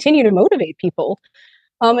may continue to motivate people.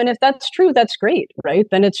 And if that's true, that's great, right?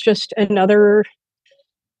 Then it's just another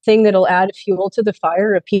thing that'll add fuel to the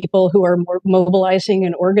fire of people who are more mobilizing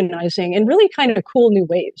and organizing in really kind of cool new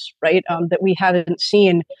ways, right? That we haven't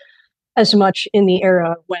seen as much in the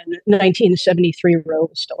era when 1973 Roe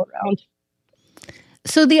was still around.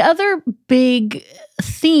 So the other big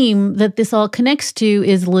theme that this all connects to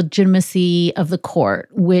is legitimacy of the court,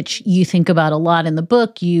 which you think about a lot in the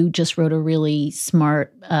book. You just wrote a really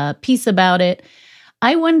smart piece about it.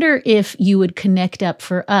 I wonder if you would connect up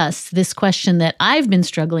for us this question that I've been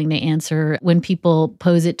struggling to answer when people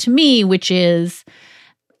pose it to me, which is,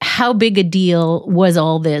 how big a deal was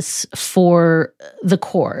all this for the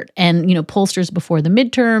court? And, pollsters before the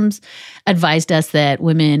midterms advised us that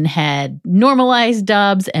women had normalized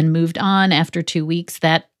Dobbs and moved on after 2 weeks.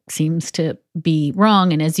 That seems to be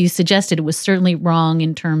wrong. And as you suggested, it was certainly wrong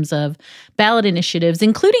in terms of ballot initiatives,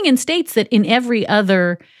 including in states that in every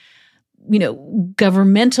other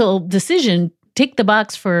governmental decision tick the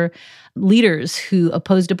box for leaders who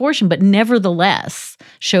opposed abortion, but nevertheless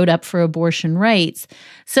showed up for abortion rights.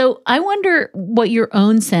 So I wonder what your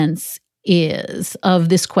own sense is of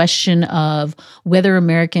this question of whether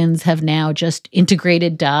Americans have now just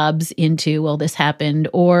integrated Dobbs into, well, this happened,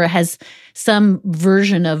 or has some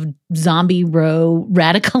version of Zombie Row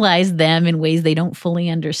radicalized them in ways they don't fully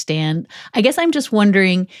understand. I guess I'm just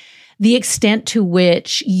wondering the extent to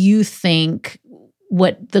which you think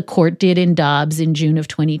what the court did in Dobbs in June of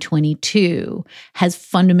 2022 has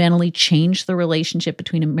fundamentally changed the relationship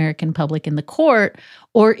between American public and the court,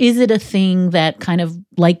 or is it a thing that kind of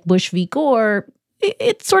like Bush v. Gore,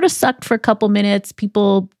 it sort of sucked for a couple minutes,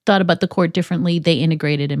 people thought about the court differently, they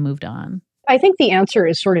integrated and moved on? I think the answer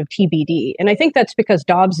is sort of TBD. And I think that's because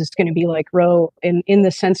Dobbs is going to be like Roe in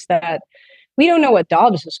the sense that we don't know what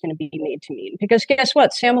Dobbs is going to be made to mean. Because guess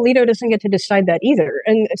what? Sam Alito doesn't get to decide that either.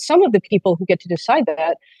 And some of the people who get to decide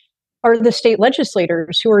that are the state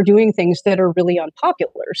legislators who are doing things that are really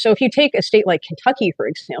unpopular. So if you take a state like Kentucky, for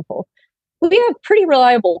example, we have pretty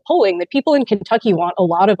reliable polling that people in Kentucky want a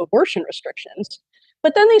lot of abortion restrictions.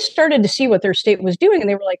 But then they started to see what their state was doing, and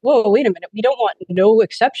they were like, whoa, wait a minute, we don't want no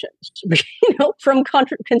exceptions, from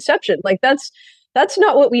conception. Like that's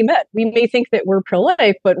not what we meant. We may think that we're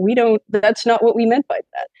pro-life, but that's not what we meant by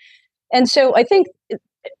that. And so I think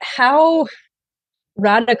how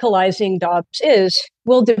radicalizing Dobbs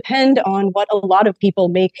will depend on what a lot of people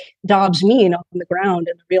make Dobbs mean on the ground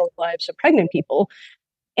in the real lives of pregnant people.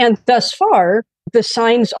 And thus far, the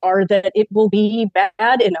signs are that it will be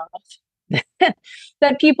bad enough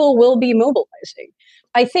that people will be mobilizing.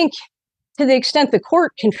 I think to the extent the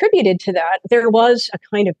court contributed to that, there was a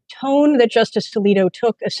kind of tone that Justice Alito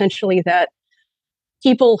took, essentially that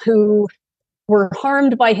people who were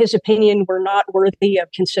harmed by his opinion were not worthy of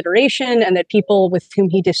consideration, and that people with whom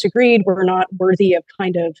he disagreed were not worthy of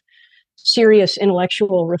kind of serious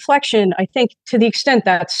intellectual reflection. I think to the extent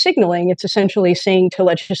that's signaling, it's essentially saying to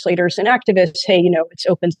legislators and activists, hey, it's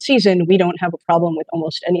open season. We don't have a problem with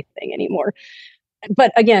almost anything anymore.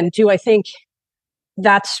 But again, do I think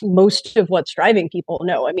that's most of what's driving people?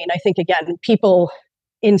 No. I mean, I think, again, people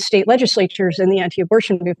in state legislatures in the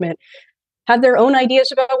anti-abortion movement have their own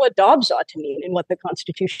ideas about what Dobbs ought to mean and what the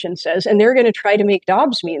Constitution says. And they're going to try to make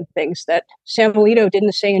Dobbs mean things that Sam Alito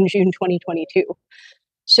didn't say in June 2022.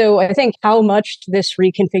 So I think how much this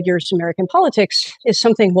reconfigures American politics is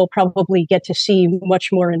something we'll probably get to see much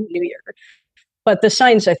more in the new year. But the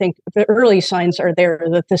signs, I think, the early signs are there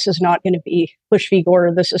that this is not going to be Bush v.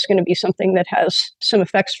 Gore. This is going to be something that has some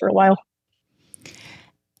effects for a while.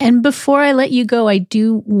 And before I let you go, I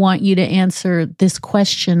do want you to answer this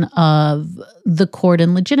question of the court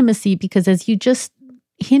and legitimacy, because as you just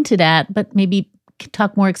hinted at, but maybe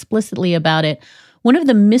talk more explicitly about it, one of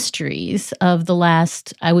the mysteries of the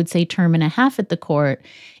last, I would say, term and a half at the court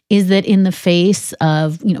is that in the face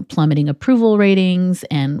of, plummeting approval ratings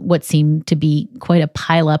and what seemed to be quite a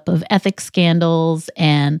pileup of ethics scandals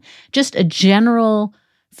and just a general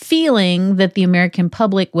feeling that the American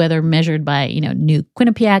public, whether measured by, new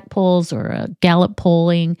Quinnipiac polls or Gallup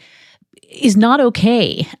polling, is not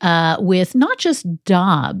okay with not just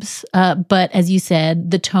Dobbs, but as you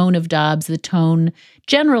said, the tone of Dobbs, the tone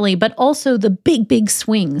generally, but also the big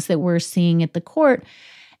swings that we're seeing at the court.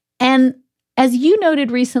 And as you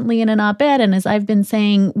noted recently in an op-ed, and as I've been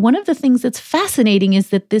saying, one of the things that's fascinating is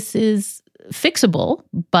that this is fixable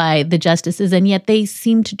by the justices, and yet they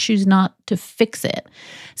seem to choose not to fix it.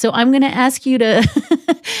 So I'm going to ask you to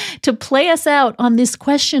to play us out on this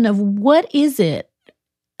question of what is it.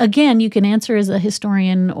 Again, you can answer as a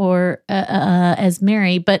historian or as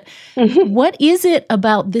Mary, but what is it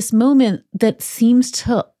about this moment that seems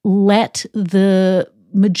to let the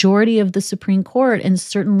majority of the Supreme Court, and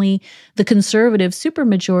certainly the conservative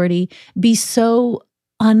supermajority, be so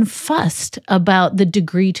unfussed about the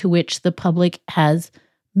degree to which the public has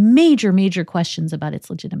major questions about its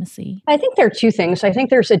legitimacy? I think there are two things. I think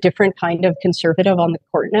there's a different kind of conservative on the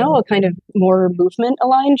court now, a kind of more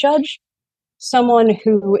movement-aligned judge. Someone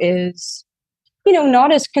who is,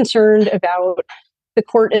 not as concerned about the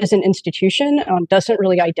court as an institution, doesn't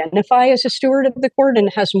really identify as a steward of the court,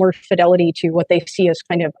 and has more fidelity to what they see as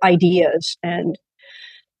kind of ideas and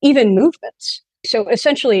even movements. So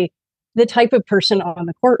essentially, the type of person on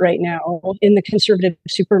the court right now in the conservative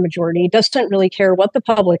supermajority doesn't really care what the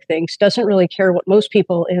public thinks, doesn't really care what most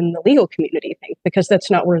people in the legal community think, because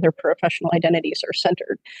that's not where their professional identities are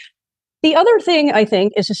centered. The other thing, I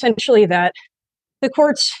think, is essentially that the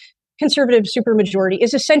court's conservative supermajority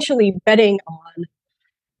is essentially betting on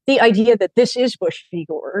the idea that this is Bush v.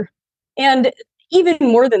 Gore. And, even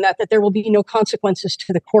more than that, that there will be no consequences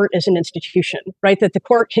to the court as an institution, right? That the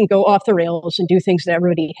court can go off the rails and do things that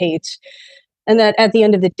everybody hates. And that at the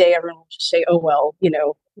end of the day, everyone will just say, oh, well,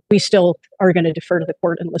 we still are going to defer to the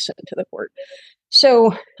court and listen to the court.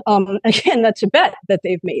 So again, that's a bet that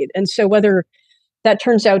they've made. And so whether that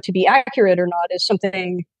turns out to be accurate or not is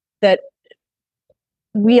something that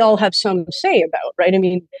we all have some say about, right? I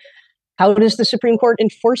mean, how does the Supreme Court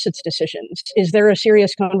enforce its decisions? Is there a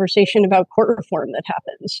serious conversation about court reform that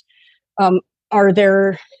happens? Are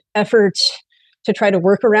there efforts to try to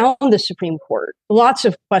work around the Supreme Court? Lots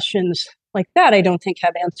of questions like that I don't think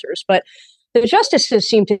have answers. But the justices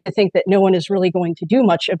seem to think that no one is really going to do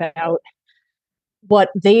much about what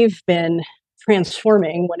they've been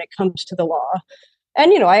transforming when it comes to the law.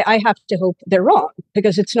 And, I have to hope they're wrong,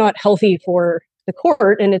 because it's not healthy for the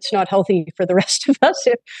court and it's not healthy for the rest of us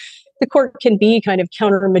if the court can be kind of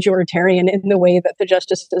counter-majoritarian in the way that the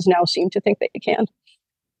justices now seem to think they can.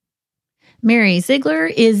 Mary Ziegler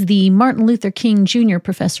is the Martin Luther King Jr.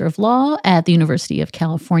 Professor of Law at the University of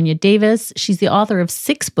California, Davis. She's the author of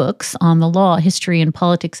 6 books on the law, history, and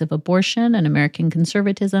politics of abortion and American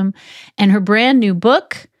conservatism. And her brand new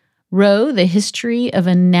book, Roe, The History of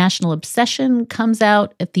a National Obsession, comes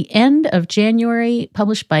out at the end of January,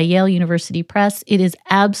 published by Yale University Press. It is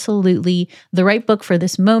absolutely the right book for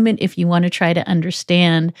this moment if you want to try to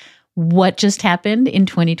understand what just happened in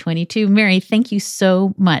 2022. Mary, thank you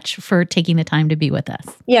so much for taking the time to be with us.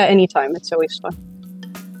 Yeah, anytime. It's always fun.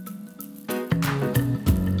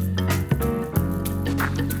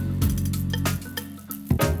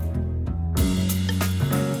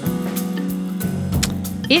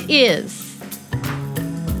 It is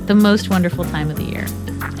the most wonderful time of the year.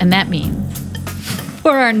 And that means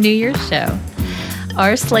for our New Year's show,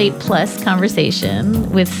 our Slate Plus conversation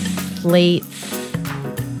with Slate's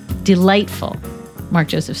delightful Mark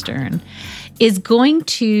Joseph Stern is going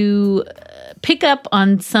to pick up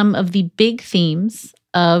on some of the big themes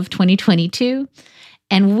of 2022.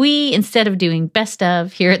 And we, instead of doing best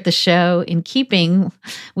of here at the show, in keeping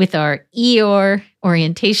with our Eeyore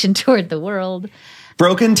orientation toward the world,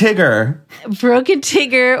 Broken Tigger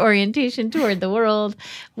orientation toward the world,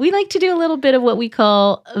 we like to do a little bit of what we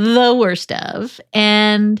call the worst of.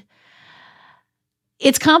 And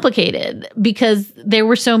it's complicated because there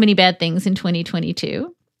were so many bad things in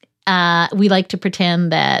 2022. We like to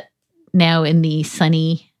pretend that now in the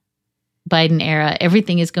sunny Biden era,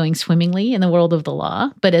 everything is going swimmingly in the world of the law.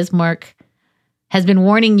 But as Mark has been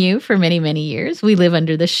warning you for many, many years, we live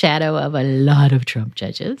under the shadow of a lot of Trump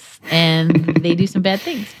judges, and they do some bad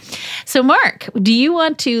things. So, Mark, do you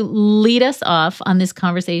want to lead us off on this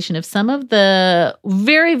conversation of some of the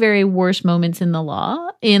very, very worst moments in the law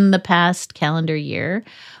in the past calendar year,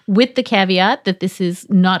 with the caveat that this is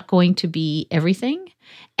not going to be everything,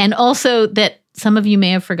 and also that some of you may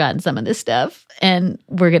have forgotten some of this stuff, and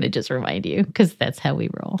we're going to just remind you because that's how we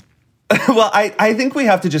roll. Well, I think we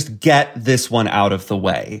have to just get this one out of the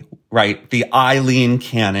way, right? The Eileen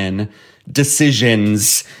Cannon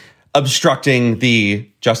decisions obstructing the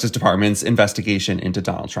Justice Department's investigation into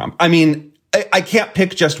Donald Trump. I mean, I can't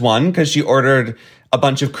pick just one because she ordered a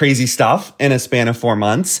bunch of crazy stuff in a span of 4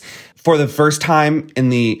 months. For the first time in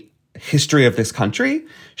the history of this country,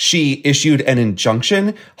 she issued an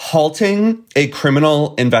injunction halting a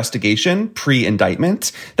criminal investigation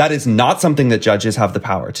pre-indictment. That is not something that judges have the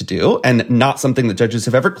power to do, and not something that judges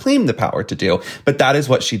have ever claimed the power to do. But that is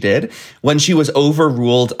what she did. When she was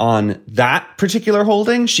overruled on that particular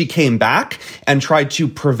holding, she came back and tried to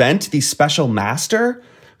prevent the special master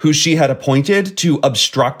who she had appointed to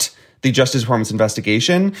obstruct the Justice Department's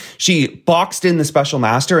investigation. She boxed in the special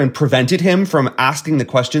master and prevented him from asking the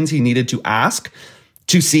questions he needed to ask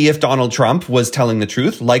to see if Donald Trump was telling the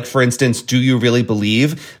truth. Like, for instance, do you really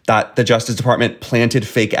believe that the Justice Department planted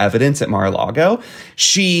fake evidence at Mar-a-Lago?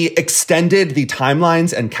 She extended the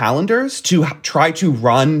timelines and calendars to try to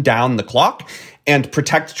run down the clock and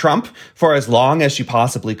protect Trump for as long as she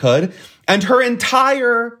possibly could. And her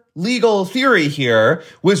entire legal theory here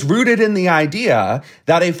was rooted in the idea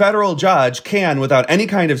that a federal judge can, without any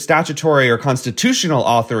kind of statutory or constitutional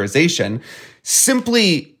authorization,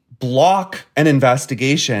 simply block an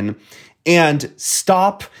investigation and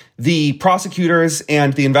stop the prosecutors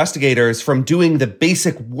and the investigators from doing the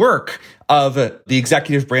basic work of the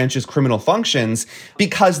executive branch's criminal functions,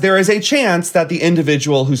 because there is a chance that the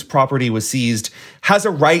individual whose property was seized has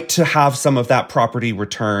a right to have some of that property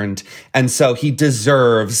returned. And so he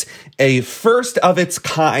deserves a first of its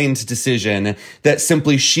kind decision that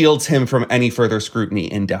simply shields him from any further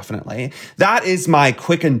scrutiny indefinitely. That is my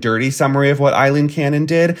quick and dirty summary of what Eileen Cannon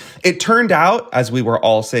did. It turned out, as we were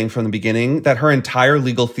all saying from the beginning, that her entire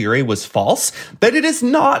legal theory was false, that it is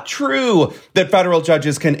not true that federal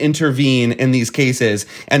judges can intervene in these cases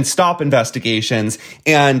and stop investigations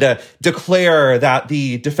and declare that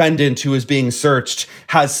the defendant who is being searched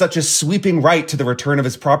has such a sweeping right to the return of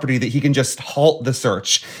his property that he can just halt the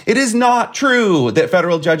search. It is not true that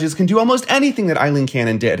federal judges can do almost anything that Eileen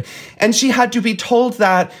Cannon did. And she had to be told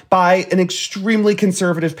that by an extremely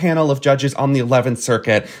conservative panel of judges on the 11th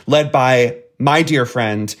Circuit, led by my dear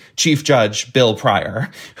friend, Chief Judge Bill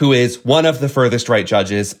Pryor, who is one of the furthest right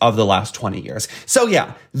judges of the last 20 years. So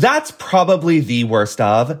yeah, that's probably the worst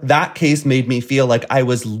of. That case made me feel like I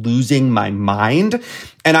was losing my mind.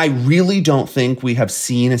 And I really don't think we have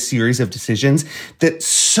seen a series of decisions that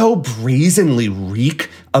so brazenly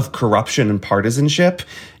reek of corruption and partisanship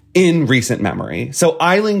in recent memory. So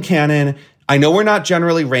Eileen Cannon, I know we're not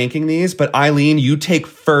generally ranking these, but Eileen, you take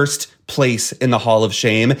first place in the Hall of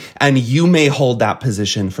Shame, and you may hold that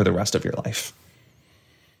position for the rest of your life.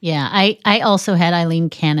 Yeah, I also had Eileen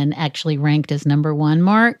Cannon actually ranked as number one,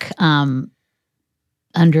 Mark.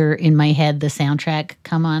 Under, in my head, the soundtrack,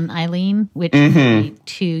 Come On, Eileen, which is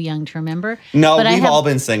too young to remember. No, but we've all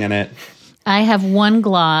been singing it. I have one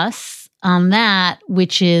gloss on that,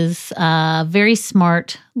 which is a very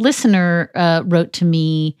smart listener wrote to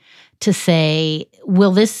me to say,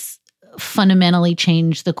 will this fundamentally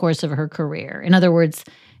change the course of her career? In other words,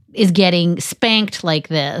 is getting spanked like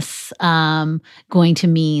this going to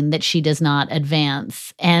mean that she does not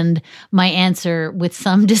advance? And my answer with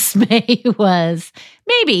some dismay was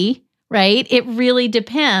maybe, right? It really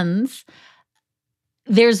depends.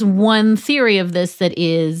 There's one theory of this that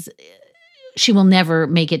is she will never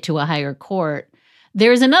make it to a higher court.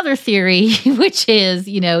 There's another theory, which is,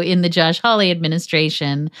 in the Josh Hawley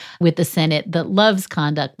administration with the Senate that loves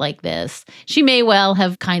conduct like this. She may well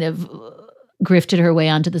have kind of grifted her way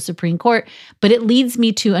onto the Supreme Court, but it leads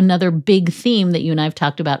me to another big theme that you and I have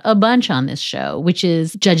talked about a bunch on this show, which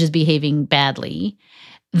is judges behaving badly,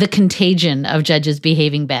 the contagion of judges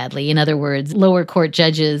behaving badly. In other words, lower court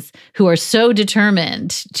judges who are so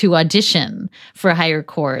determined to audition for higher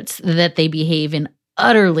courts that they behave in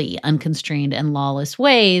utterly unconstrained and lawless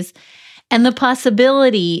ways, and the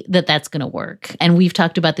possibility that that's going to work. And we've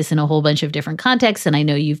talked about this in a whole bunch of different contexts, and I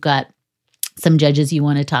know you've got some judges you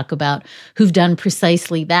want to talk about who've done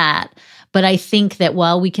precisely that. But I think that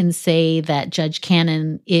while we can say that Judge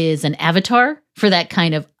Cannon is an avatar for that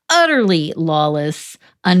kind of utterly lawless,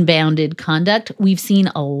 unbounded conduct, we've seen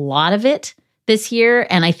a lot of it this year,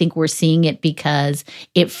 and I think we're seeing it because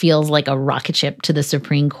it feels like a rocket ship to the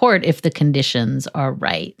Supreme Court if the conditions are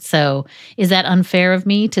right. So is that unfair of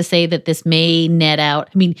me to say that this may net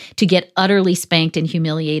out, to get utterly spanked and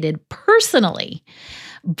humiliated personally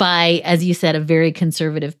by, as you said, a very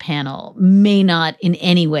conservative panel may not in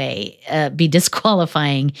any way be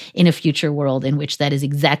disqualifying in a future world in which that is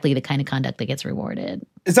exactly the kind of conduct that gets rewarded?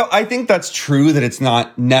 So I think that's true that it's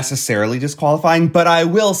not necessarily disqualifying, but I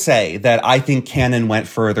will say that I think Cannon went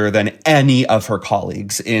further than any of her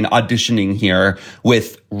colleagues in auditioning here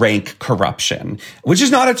with rank corruption, which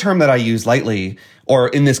is not a term that I use lightly or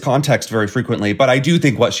in this context very frequently, but I do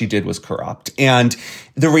think what she did was corrupt. And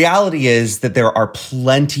the reality is that there are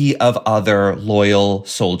plenty of other loyal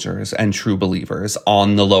soldiers and true believers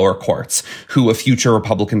on the lower courts who a future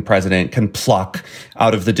Republican president can pluck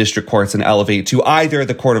out of the district courts and elevate to either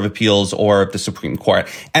the Court of Appeals or the Supreme Court.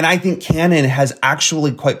 And I think Cannon has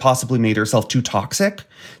actually quite possibly made herself too toxic,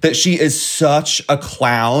 that she is such a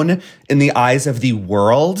clown in the eyes of the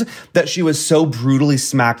world, that she was so brutally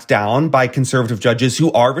smacked down by conservative judges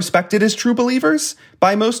who are respected as true believers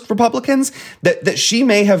by most Republicans, that she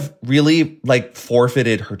may have really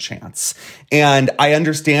forfeited her chance. And I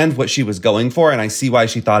understand what she was going for, and I see why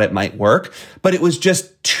she thought it might work, but it was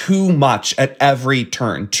just too much at every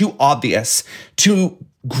turn, too obvious, too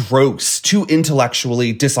gross, too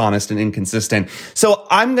intellectually dishonest and inconsistent. So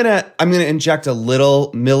I'm gonna inject a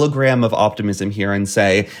little milligram of optimism here and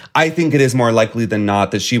say, I think it is more likely than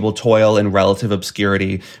not that she will toil in relative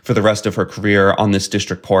obscurity for the rest of her career on this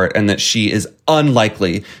district court, and that she is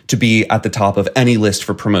unlikely to be at the top of any list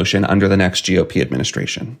for promotion under the next GOP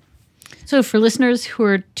administration. So for listeners who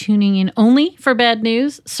are tuning in only for bad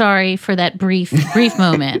news, sorry for that brief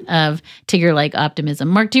moment of Tigger-like optimism.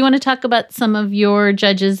 Mark, do you want to talk about some of your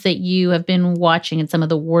judges that you have been watching and some of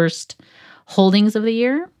the worst holdings of the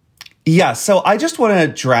year? Yeah, so I just want to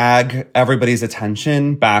drag everybody's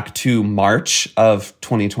attention back to March of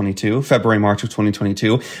 2022, February, March of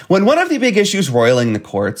 2022, when one of the big issues roiling the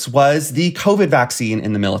courts was the COVID vaccine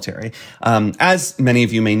in the military. As many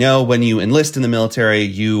of you may know, when you enlist in the military,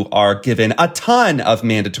 you are given a ton of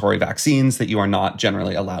mandatory vaccines that you are not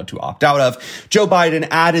generally allowed to opt out of. Joe Biden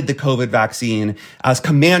added the COVID vaccine as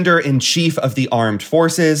commander-in-chief of the armed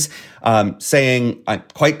forces, saying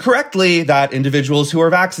quite correctly that individuals who are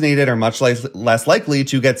vaccinated are much less likely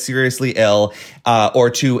to get seriously ill or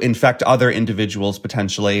to infect other individuals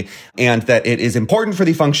potentially, and that it is important for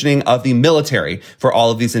the functioning of the military for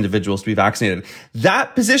all of these individuals to be vaccinated.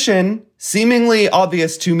 That position, seemingly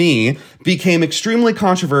obvious to me, became extremely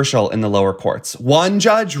controversial in the lower courts. One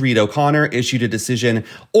judge, Reed O'Connor, issued a decision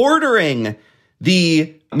ordering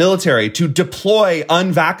the military to deploy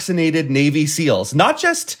unvaccinated Navy SEALs, not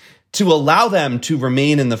just to allow them to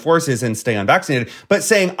remain in the forces and stay unvaccinated, but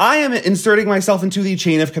saying, I am inserting myself into the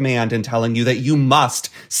chain of command and telling you that you must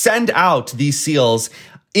send out these SEALs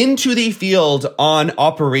into the field on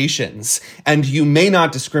operations, and you may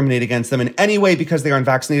not discriminate against them in any way because they are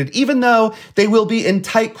unvaccinated, even though they will be in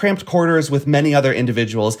tight, cramped quarters with many other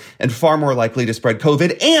individuals and far more likely to spread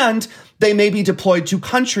COVID, and they may be deployed to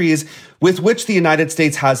countries with which the United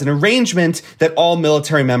States has an arrangement that all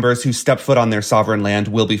military members who step foot on their sovereign land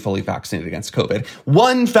will be fully vaccinated against COVID.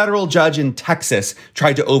 One federal judge in Texas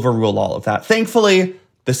tried to overrule all of that. Thankfully,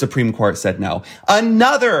 the Supreme Court said no.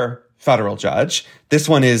 Another federal judge, this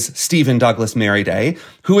one is Stephen Douglas Merriday,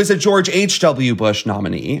 who is a George H.W. Bush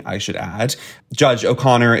nominee, I should add. Judge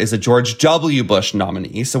O'Connor is a George W. Bush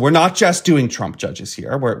nominee. So we're not just doing Trump judges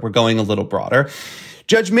here. We're going a little broader.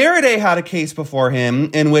 Judge Merriday had a case before him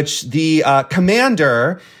in which the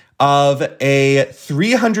commander of a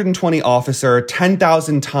 320 officer,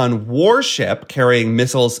 10,000 ton warship carrying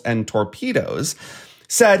missiles and torpedoes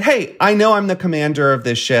said, hey, I know I'm the commander of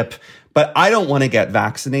this ship, but I don't want to get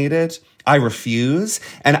vaccinated. I refuse.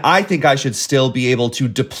 And I think I should still be able to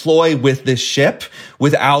deploy with this ship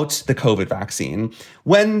without the COVID vaccine.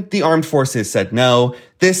 When the armed forces said no,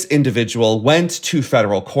 this individual went to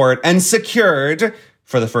federal court and secured,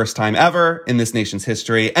 for the first time ever in this nation's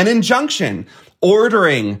history, an injunction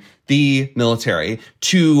ordering the military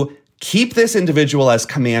to keep this individual as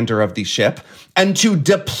commander of the ship and to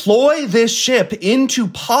deploy this ship into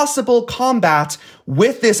possible combat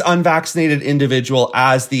with this unvaccinated individual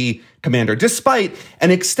as the commander, despite an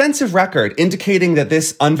extensive record indicating that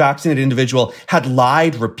this unvaccinated individual had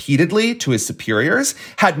lied repeatedly to his superiors,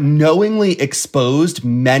 had knowingly exposed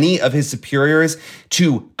many of his superiors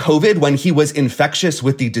to COVID when he was infectious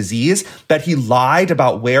with the disease, that he lied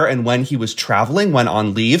about where and when he was traveling when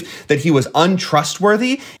on leave, that he was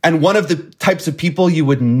untrustworthy, and one of the types of people you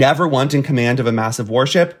would never want in command of a massive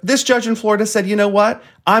warship. This judge in Florida said, you know what?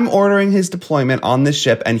 I'm ordering his deployment on this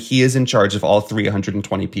ship, and he is in charge of all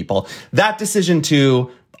 320 people. That decision,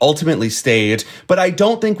 too, ultimately stayed, but I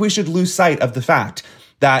don't think we should lose sight of the fact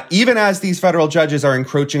that even as these federal judges are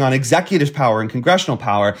encroaching on executive power and congressional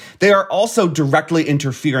power, they are also directly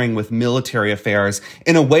interfering with military affairs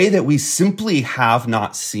in a way that we simply have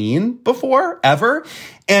not seen before, ever.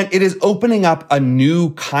 And it is opening up a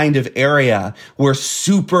new kind of area where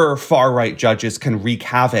super far-right judges can wreak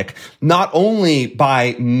havoc, not only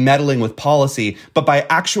by meddling with policy, but by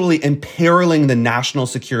actually imperiling the national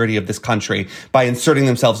security of this country, by inserting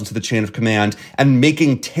themselves into the chain of command and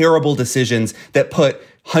making terrible decisions that put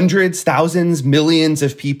hundreds, thousands, millions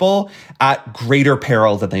of people at greater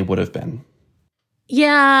peril than they would have been.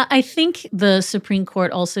 Yeah, I think the Supreme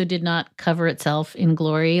Court also did not cover itself in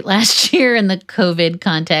glory last year in the COVID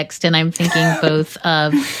context. And I'm thinking both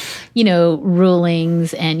of,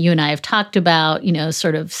 rulings, and you and I have talked about,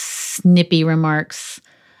 sort of snippy remarks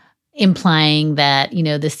implying that, the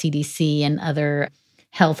CDC and other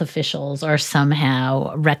health officials are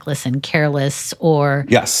somehow reckless and careless or,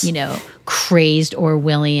 yes, crazed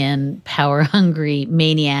Orwellian, power-hungry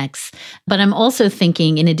maniacs. But I'm also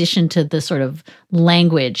thinking, in addition to the sort of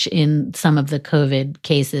language in some of the COVID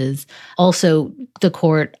cases, also the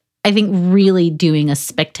court I think, really doing a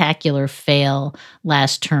spectacular fail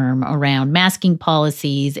last term around masking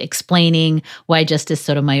policies, explaining why Justice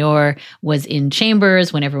Sotomayor was in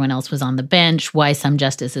chambers when everyone else was on the bench, why some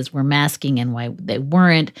justices were masking and why they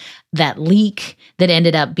weren't. That leak that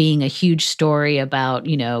ended up being a huge story about,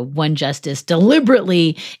 one justice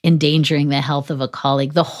deliberately endangering the health of a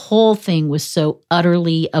colleague. The whole thing was so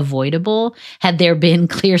utterly avoidable had there been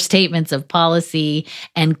clear statements of policy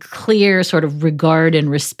and clear sort of regard and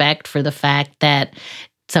respect for the fact that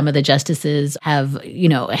some of the justices have,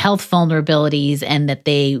 health vulnerabilities and that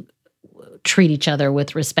they treat each other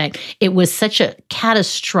with respect. It was such a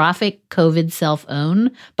catastrophic COVID self-own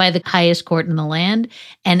by the highest court in the land.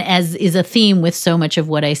 And as is a theme with so much of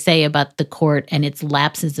what I say about the court and its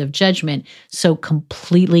lapses of judgment, so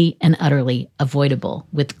completely and utterly avoidable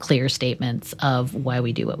with clear statements of why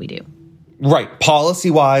we do what we do. Right.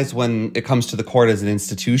 Policy-wise, when it comes to the court as an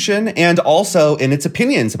institution, and also in its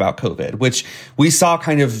opinions about COVID, which we saw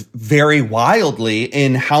kind of very wildly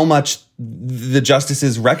in how much the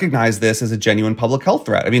justices recognize this as a genuine public health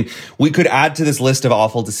threat. I mean, we could add to this list of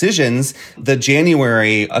awful decisions the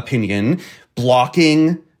January opinion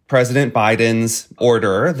blocking President Biden's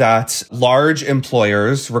order that large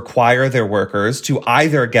employers require their workers to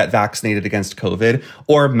either get vaccinated against COVID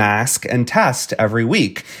or mask and test every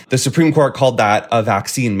week. The Supreme Court called that a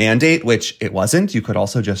vaccine mandate, which it wasn't. You could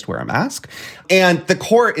also just wear a mask. And the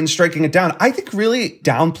court, in striking it down, I think really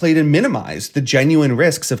downplayed and minimized the genuine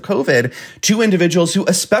risks of COVID to individuals who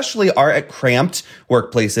especially are at cramped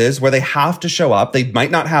workplaces where they have to show up. They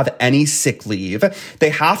might not have any sick leave. They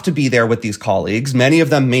have to be there with these colleagues. Many of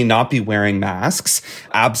them may not be wearing masks,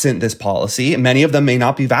 absent this policy. Many of them may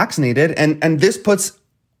not be vaccinated. And this puts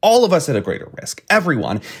all of us at a greater risk,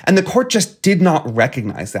 everyone. And the court just did not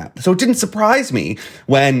recognize that. So it didn't surprise me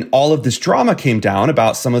when all of this drama came down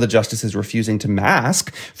about some of the justices refusing to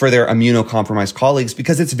mask for their immunocompromised colleagues,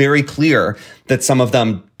 because it's very clear that some of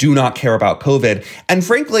them do not care about COVID. And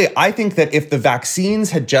frankly, I think that if the vaccines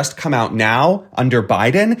had just come out now under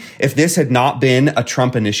Biden, if this had not been a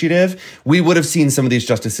Trump initiative, we would have seen some of these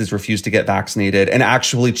justices refuse to get vaccinated and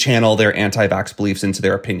actually channel their anti-vax beliefs into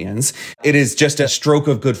their opinions. It is just a stroke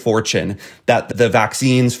of good fortune that the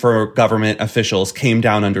vaccines for government officials came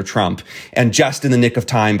down under Trump, and just in the nick of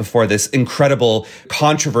time before this incredible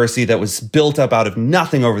controversy that was built up out of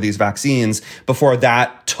nothing over these vaccines, before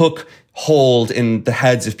that took hold in the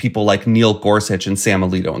heads of people like Neil Gorsuch and Sam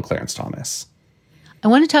Alito and Clarence Thomas. I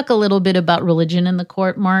want to talk a little bit about religion in the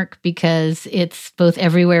court, Mark, because it's both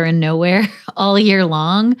everywhere and nowhere all year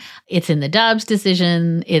long. It's in the Dobbs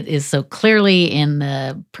decision. It is so clearly in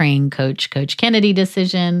the praying Coach Kennedy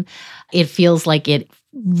decision. It feels like it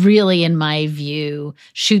really, in my view,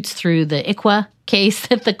 shoots through the ICWA case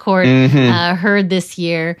that the court heard this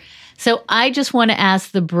year. So I just want to ask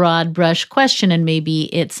the broad brush question, and maybe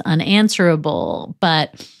it's unanswerable,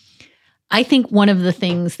 but I think one of the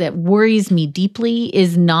things that worries me deeply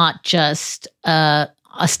is not just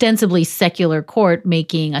ostensibly secular court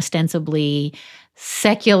making ostensibly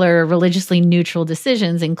secular, religiously neutral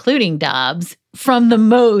decisions, including Dobbs, from the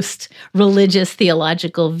most religious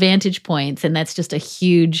theological vantage points. And that's just a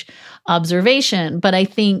huge observation. But I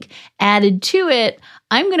think added to it,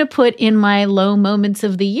 I'm going to put in my low moments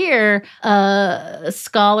of the year a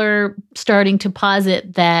scholar starting to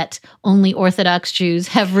posit that only Orthodox Jews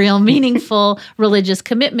have real meaningful religious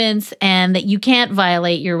commitments, and that you can't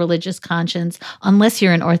violate your religious conscience unless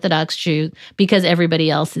you're an Orthodox Jew, because everybody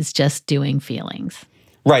else is just doing feelings.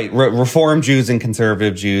 Right. Reform Jews and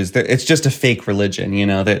conservative Jews, it's just a fake religion,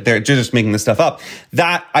 they're just making this stuff up.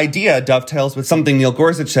 That idea dovetails with something Neil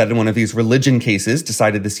Gorsuch said in one of these religion cases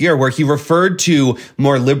decided this year, where he referred to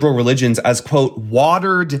more liberal religions as, quote,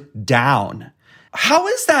 watered down. How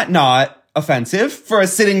is that not offensive for a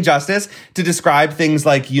sitting justice to describe things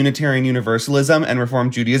like Unitarian Universalism and Reform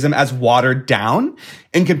Judaism as watered down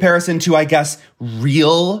in comparison to, I guess,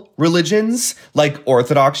 real religions like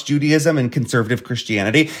Orthodox Judaism and conservative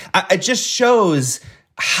Christianity? It just shows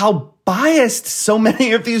how biased so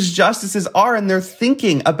many of these justices are in their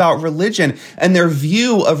thinking about religion and their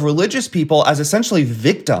view of religious people as essentially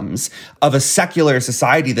victims of a secular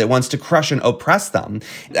society that wants to crush and oppress them.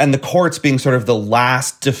 And the courts being sort of the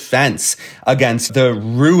last defense against the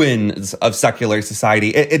ruins of secular society.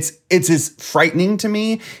 It's as frightening to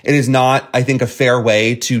me. It is not, I think, a fair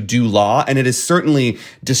way to do law. And it has certainly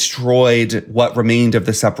destroyed what remained of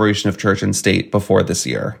the separation of church and state before this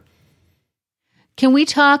year. Can we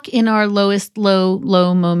talk in our lowest low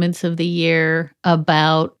moments of the year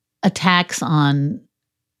about attacks on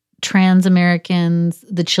trans Americans,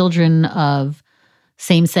 the children of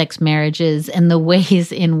same-sex marriages, and the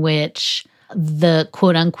ways in which the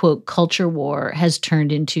quote unquote culture war has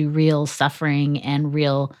turned into real suffering and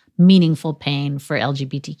real meaningful pain for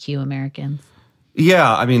LGBTQ Americans?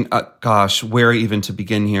 Yeah, I mean, gosh, where even to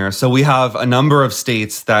begin here? So we have a number of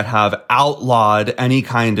states that have outlawed any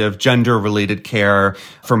kind of gender-related care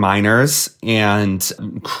for minors and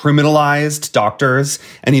criminalized doctors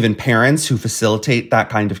and even parents who facilitate that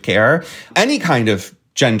kind of care. Any kind of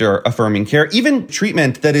gender-affirming care, even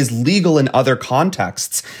treatment that is legal in other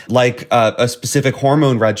contexts, like a specific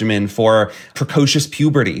hormone regimen for precocious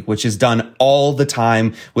puberty, which is done all the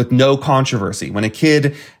time with no controversy. When a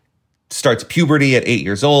kid starts puberty at 8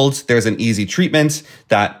 years old, there's an easy treatment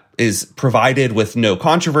that is provided with no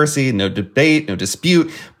controversy, no debate, no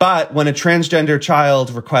dispute. But when a transgender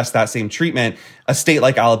child requests that same treatment, a state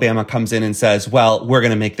like Alabama comes in and says, well, we're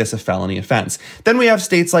going to make this a felony offense. Then we have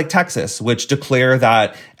states like Texas, which declare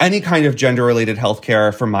that any kind of gender-related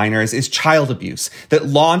healthcare for minors is child abuse, that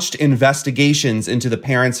launched investigations into the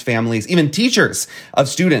parents, families, even teachers of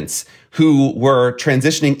students who were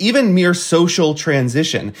transitioning, even mere social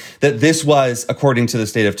transition, that this was, according to the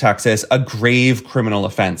state of Texas, a grave criminal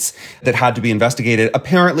offense that had to be investigated.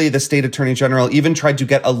 Apparently, the state attorney general even tried to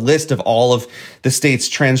get a list of all of the state's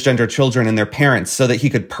transgender children and their parents so that he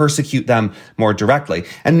could persecute them more directly.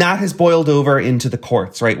 And that has boiled over into the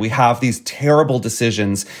courts, right? We have these terrible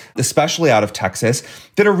decisions, especially out of Texas,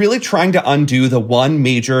 that are really trying to undo the one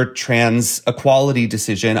major trans equality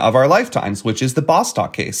decision of our lifetimes, which is the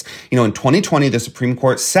Bostock case. In 2020, the Supreme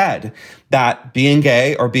Court said that being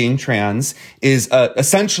gay or being trans is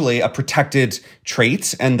essentially a protected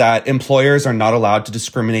trait and that employers are not allowed to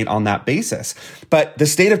discriminate on that basis. But the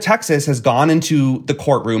state of Texas has gone into the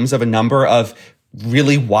courtrooms of a number of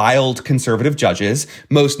really wild conservative judges,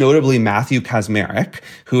 most notably Matthew Kacsmaryk,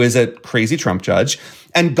 who is a crazy Trump judge,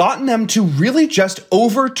 and gotten them to really just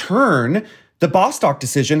overturn the Bostock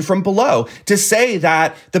decision from below, to say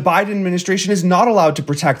that the Biden administration is not allowed to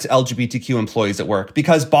protect LGBTQ employees at work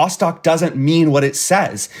because Bostock doesn't mean what it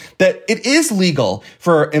says, that it is legal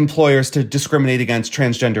for employers to discriminate against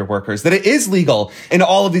transgender workers, that it is legal in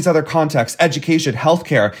all of these other contexts, education,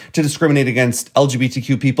 healthcare, to discriminate against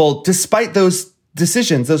LGBTQ people, despite those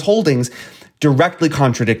decisions, those holdings, directly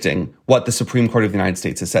contradicting what the Supreme Court of the United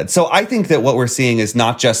States has said. So I think that what we're seeing is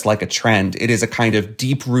not just like a trend. It is a kind of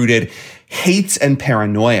deep-rooted hate and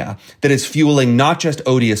paranoia that is fueling not just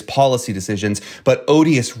odious policy decisions, but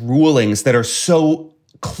odious rulings that are so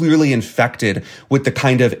clearly infected with the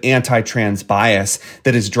kind of anti-trans bias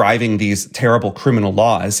that is driving these terrible criminal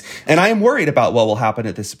laws. And I am worried about what will happen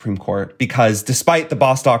at the Supreme Court because despite the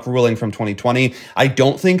Bostock ruling from 2020, I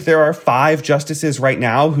don't think there are 5 justices right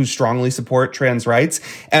now who strongly support trans rights.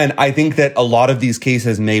 And I think that a lot of these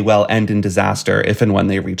cases may well end in disaster if and when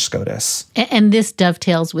they reach SCOTUS. And this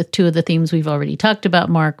dovetails with 2 of the themes we've already talked about,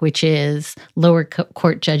 Mark, which is lower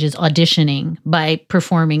court judges auditioning by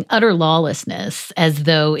performing utter lawlessness as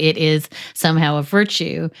though it is somehow a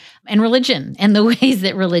virtue, and religion and the ways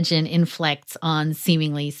that religion inflects on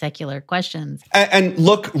seemingly secular questions. And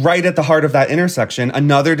look right at the heart of that intersection,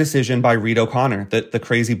 another decision by Reed O'Connor, the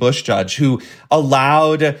crazy Bush judge, who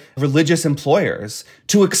allowed religious employers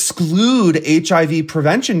to exclude HIV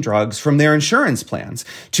prevention drugs from their insurance plans,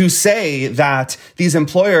 to say that these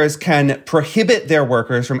employers can prohibit their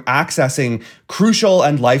workers from accessing crucial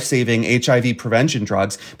and life-saving HIV prevention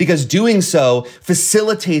drugs because doing so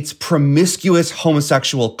facilitates promiscuous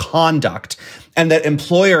homosexual conduct, and that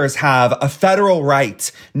employers have a federal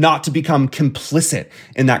right not to become complicit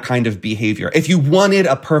in that kind of behavior. If you wanted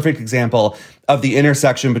a perfect example of the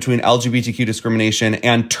intersection between LGBTQ discrimination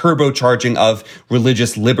and turbocharging of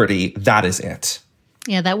religious liberty, that is it.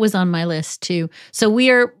 Yeah, that was on my list too. So we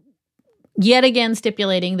are yet again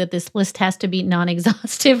stipulating that this list has to be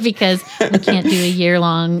non-exhaustive because we can't do a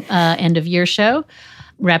year-long end-of-year show.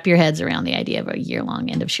 Wrap your heads around the idea of a year-long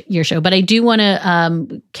end-of-year show. But I do want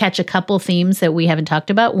to catch a couple themes that we haven't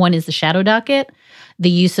talked about. One is the shadow docket,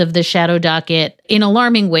 the use of the shadow docket in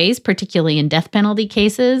alarming ways, particularly in death penalty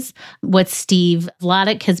cases. What Steve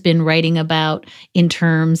Vladeck has been writing about in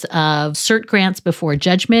terms of cert grants before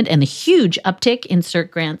judgment and the huge uptick in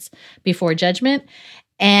cert grants before judgment.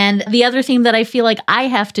 And the other theme that I feel like I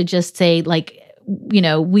have to just say,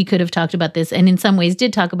 we could have talked about this and in some ways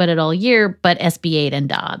did talk about it all year, but SB 8 and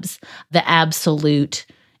Dobbs, the absolute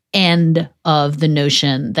end of the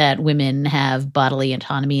notion that women have bodily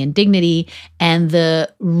autonomy and dignity, and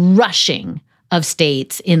the rushing of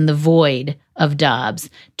states in the void of Dobbs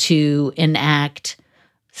to enact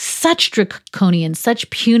such draconian, such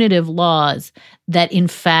punitive laws that in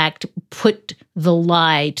fact put the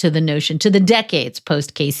lie to the notion, to the decades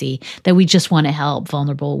post Casey, that we just want to help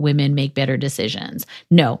vulnerable women make better decisions.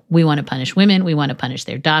 No, we want to punish women. We want to punish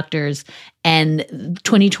their doctors. And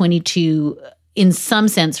 2022, in some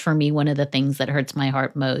sense, for me, one of the things that hurts my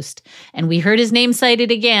heart most, and we heard his name cited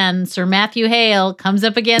again, Sir Matthew Hale comes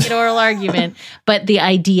up again in oral argument, but the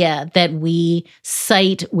idea that we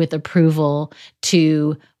cite with approval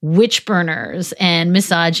to witch burners and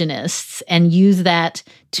misogynists and use that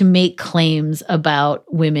to make claims about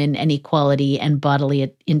women and equality and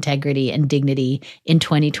bodily integrity and dignity in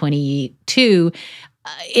 2022,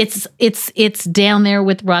 it's down there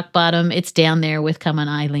with rock bottom. It's down there with Come on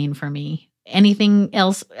Eileen for me. Anything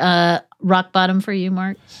else rock bottom for you,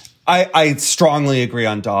 Mark? I strongly agree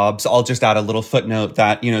on Dobbs. I'll just add a little footnote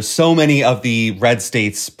that, so many of the red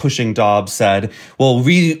states pushing Dobbs said, well,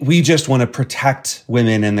 we just want to protect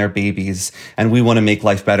women and their babies, and we want to make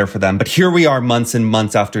life better for them. But here we are months and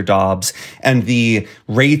months after Dobbs, and the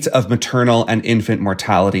rate of maternal and infant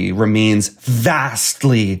mortality remains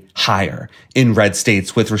vastly higher in red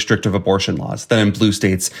states with restrictive abortion laws than in blue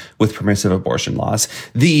states with permissive abortion laws.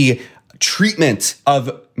 The treatment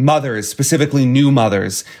of mothers, specifically new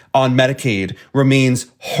mothers, on Medicaid remains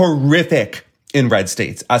horrific in red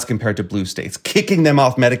states as compared to blue states, kicking them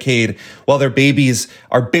off Medicaid while their babies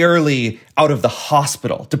are barely out of the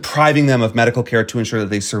hospital, depriving them of medical care to ensure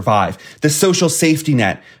that they survive. The social safety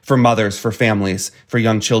net for mothers, for families, for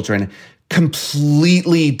young children,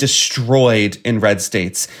 completely destroyed in red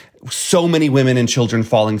states. So many women and children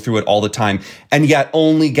falling through it all the time, and yet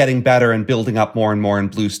only getting better and building up more and more in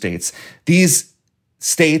blue states. These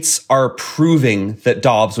states are proving that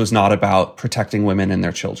Dobbs was not about protecting women and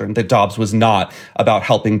their children, that Dobbs was not about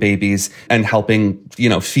helping babies and helping,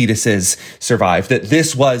 fetuses survive, that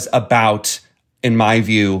this was about, in my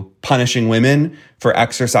view, punishing women for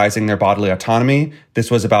exercising their bodily autonomy.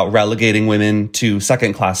 This was about relegating women to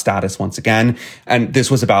second-class status once again. And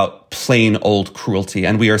this was about plain old cruelty.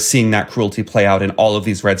 And we are seeing that cruelty play out in all of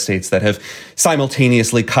these red states that have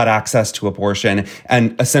simultaneously cut access to abortion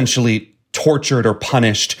and essentially tortured or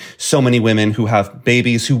punished so many women who have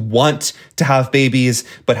babies, who want to have babies,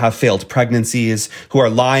 but have failed pregnancies, who are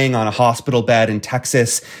lying on a hospital bed in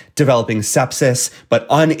Texas, developing sepsis, but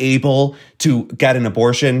unable to get an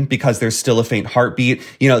abortion because there's still a faint heartbeat.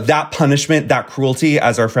 That punishment, that cruelty,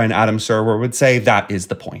 as our friend Adam Serwer would say, that is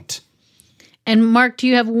the point. And Mark, do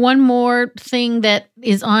you have one more thing that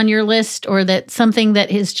is on your list, or that something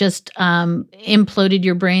that has just imploded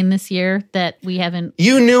your brain this year that we haven't?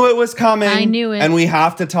 You knew it was coming. I knew it. And we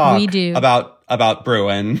have to talk we do. about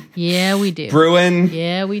Bruen. Yeah, we do. Bruen.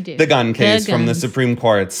 Yeah, we do. The gun case from the Supreme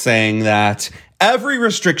Court saying that every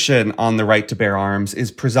restriction on the right to bear arms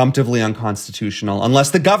is presumptively unconstitutional unless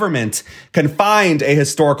the government can find a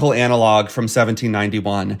historical analog from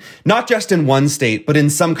 1791, not just in one state, but in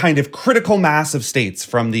some kind of critical mass of states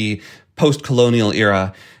from the post-colonial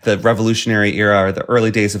era, the revolutionary era, or the early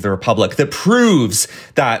days of the Republic, that proves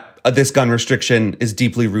that this gun restriction is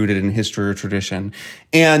deeply rooted in history or tradition.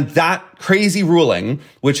 And that crazy ruling,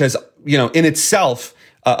 which has, in itself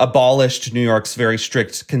abolished New York's very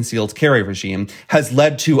strict concealed carry regime, has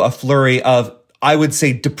led to a flurry of, I would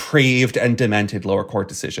say, depraved and demented lower court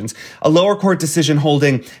decisions. A lower court decision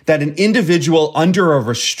holding that an individual under a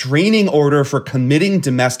restraining order for committing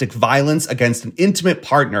domestic violence against an intimate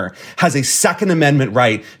partner has a Second Amendment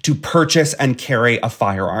right to purchase and carry a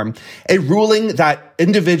firearm. A ruling that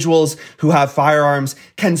individuals who have firearms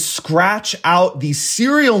can scratch out the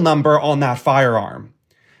serial number on that firearm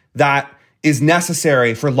that is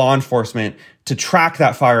necessary for law enforcement to track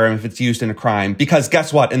that firearm if it's used in a crime. Because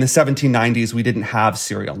guess what? In the 1790s, we didn't have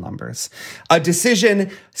serial numbers. A decision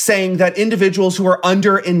saying that individuals who are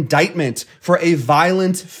under indictment for a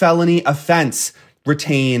violent felony offense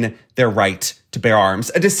retain their right to bear arms.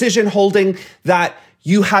 A decision holding that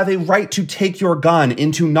you have a right to take your gun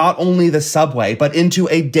into not only the subway, but into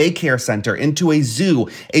a daycare center, into a zoo,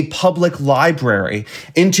 a public library,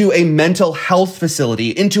 into a mental health facility,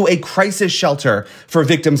 into a crisis shelter for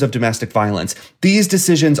victims of domestic violence. These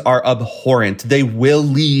decisions are abhorrent. They will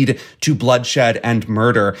lead to bloodshed and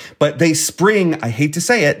murder, but they spring, I hate to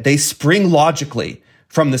say it, they spring logically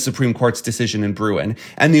from the Supreme Court's decision in Bruen.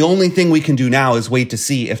 And the only thing we can do now is wait to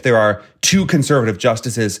see if there are two conservative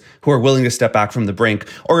justices who are willing to step back from the brink,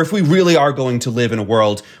 or if we really are going to live in a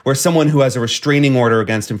world where someone who has a restraining order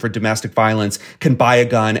against him for domestic violence can buy a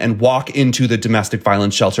gun and walk into the domestic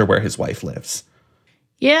violence shelter where his wife lives.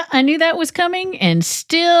 Yeah, I knew that was coming, and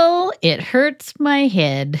still it hurts my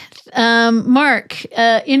head. Mark,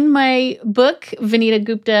 in my book, Vanita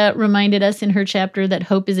Gupta reminded us in her chapter that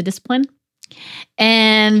hope is a discipline,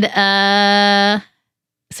 and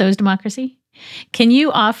so is democracy. Can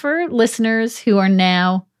you offer listeners who are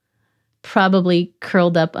now probably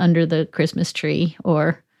curled up under the Christmas tree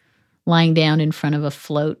or lying down in front of a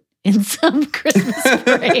float in some Christmas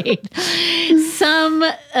parade, some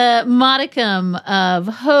modicum of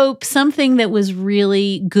hope, something that was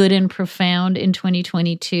really good and profound in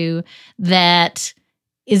 2022 that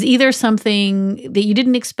is either something that you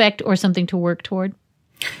didn't expect or something to work toward?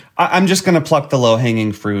 I'm just going to pluck the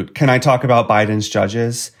low-hanging fruit. Can I talk about Biden's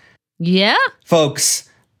judges? Yeah. Folks,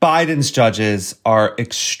 Biden's judges are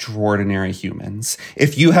extraordinary humans.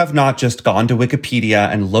 If you have not just gone to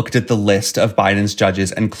Wikipedia and looked at the list of Biden's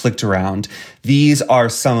judges and clicked around, these are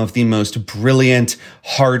some of the most brilliant,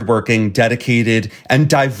 hardworking, dedicated, and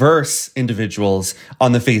diverse individuals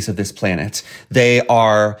on the face of this planet. They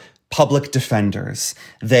are public defenders.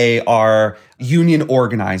 They are union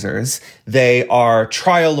organizers. They are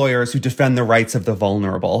trial lawyers who defend the rights of the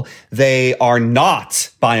vulnerable. They are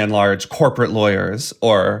not, by and large, corporate lawyers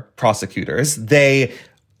or prosecutors. They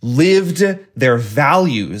lived their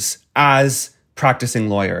values as practicing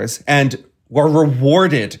lawyers and were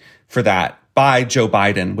rewarded for that by Joe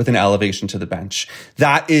Biden with an elevation to the bench.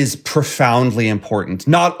 That is profoundly important,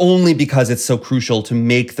 not only because it's so crucial to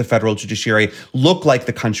make the federal judiciary look like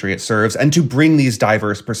the country it serves and to bring these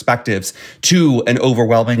diverse perspectives to an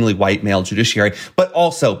overwhelmingly white male judiciary, but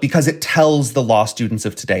also because it tells the law students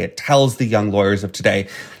of today, it tells the young lawyers of today,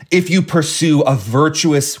 if you pursue a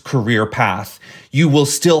virtuous career path, you will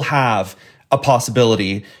still have a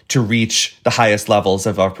possibility to reach the highest levels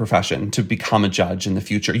of our profession, to become a judge in the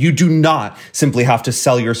future. You do not simply have to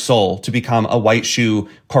sell your soul to become a white shoe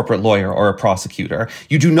corporate lawyer or a prosecutor.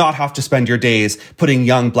 You do not have to spend your days putting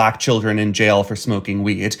young Black children in jail for smoking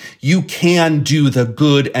weed. You can do the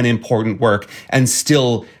good and important work and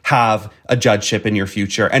still have a judgeship in your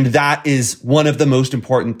future. And that is one of the most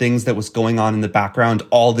important things that was going on in the background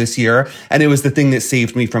all this year. And it was the thing that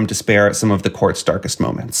saved me from despair at some of the court's darkest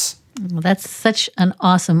moments. Well, that's such an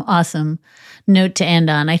awesome note to end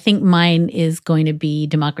on. I think mine is going to be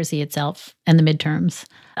democracy itself and the midterms.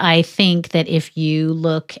 I think that if you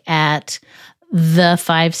look at the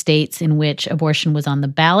 5 states in which abortion was on the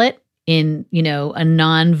ballot in, a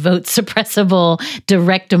non-vote suppressible,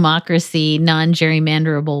 direct democracy,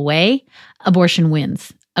 non-gerrymanderable way, abortion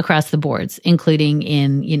wins across the boards, including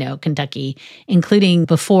in, Kentucky, including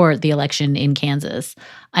before the election in Kansas.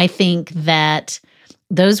 I think that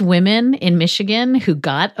those women in Michigan who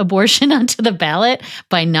got abortion onto the ballot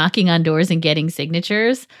by knocking on doors and getting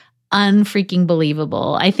signatures, unfreaking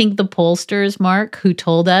believable. I think the pollsters, Mark, who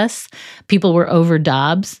told us people were over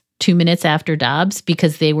Dobbs 2 minutes after Dobbs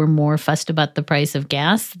because they were more fussed about the price of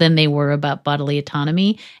gas than they were about bodily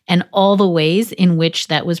autonomy, and all the ways in which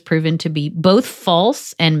that was proven to be both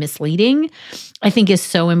false and misleading, I think is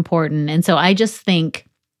so important. And so I just think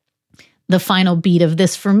the final beat of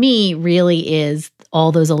this for me really is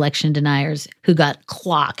all those election deniers who got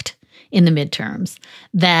clocked in the midterms.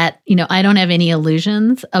 That, I don't have any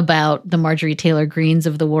illusions about the Marjorie Taylor Greenes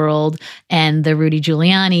of the world and the Rudy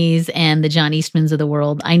Giulianis and the John Eastmans of the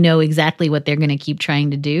world. I know exactly what they're going to keep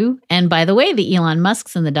trying to do. And by the way, the Elon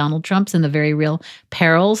Musks and the Donald Trumps and the very real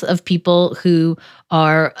perils of people who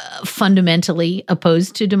are fundamentally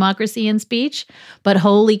opposed to democracy and speech. But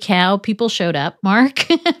holy cow, people showed up, Mark,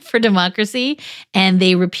 for democracy, and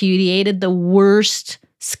they repudiated the worst,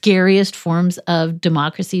 scariest forms of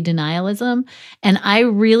democracy denialism. And I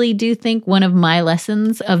really do think one of my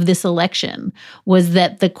lessons of this election was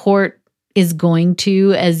that the court is going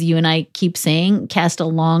to, as you and I keep saying, cast a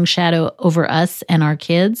long shadow over us and our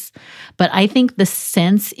kids. But I think the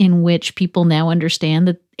sense in which people now understand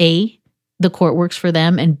that A, the court works for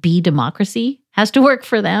them, and B, democracy has to work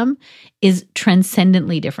for them is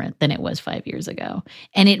transcendently different than it was 5 years ago.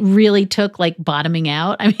 And it really took bottoming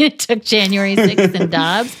out. I mean, it took January 6th and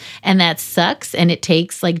Dobbs, and that sucks. And it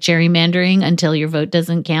takes gerrymandering until your vote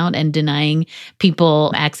doesn't count and denying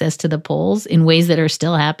people access to the polls in ways that are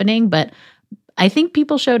still happening. But I think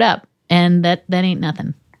people showed up, and that ain't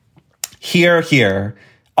nothing. Hear, hear.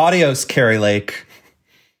 Adios, Carrie Lake.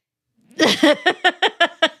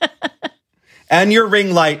 And your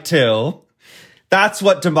ring light, too. That's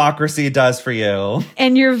what democracy does for you.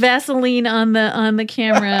 And your Vaseline on the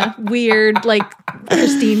camera. Weird,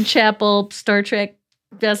 Christine Chapel, Star Trek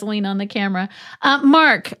Vaseline on the camera.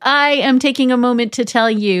 Mark, I am taking a moment to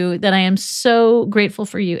tell you that I am so grateful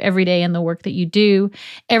for you every day and the work that you do.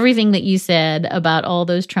 Everything that you said about all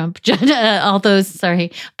those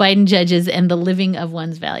Biden judges and the living of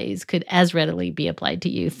one's values could as readily be applied to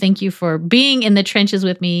you. Thank you for being in the trenches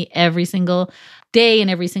with me every single day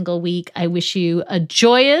and every single week. I wish you a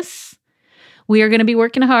joyous, we are going to be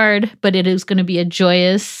working hard, but it is going to be a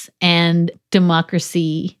joyous and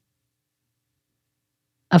democracy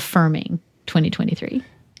affirming 2023.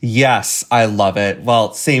 Yes, I love it.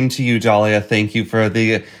 Well, same to you, Dahlia. Thank you for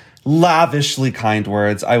the lavishly kind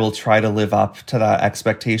words. I will try to live up to that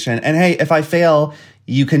expectation. And hey, if I fail,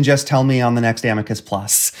 you can just tell me on the next Amicus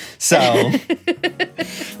Plus. So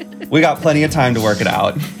we got plenty of time to work it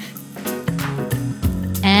out.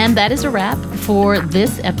 And that is a wrap for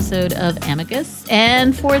this episode of Amicus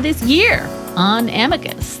and for this year on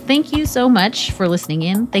Amicus. Thank you so much for listening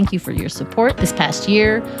in. Thank you for your support this past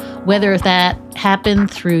year, whether that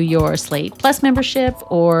happened through your Slate Plus membership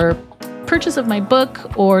or purchase of my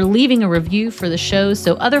book or leaving a review for the show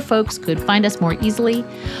so other folks could find us more easily,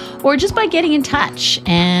 or just by getting in touch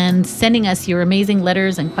and sending us your amazing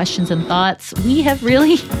letters and questions and thoughts. We have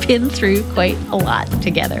really been through quite a lot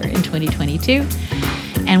together in 2022.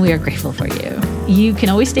 And we are grateful for you. You can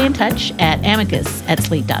always stay in touch at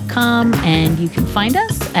amicus@slate.com, and you can find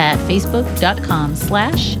us at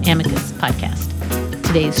facebook.com/Amicus Podcast.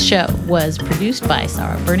 Today's show was produced by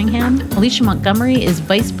Sarah Birmingham. Alicia Montgomery is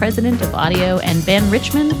Vice President of Audio, and Ben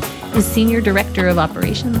Richmond is Senior Director of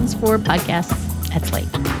Operations for Podcasts at Slate.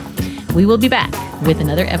 We will be back with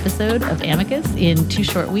another episode of Amicus in 2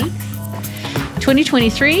 short weeks.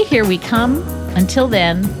 2023, here we come. Until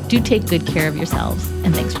then, do take good care of yourselves,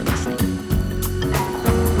 and thanks for listening.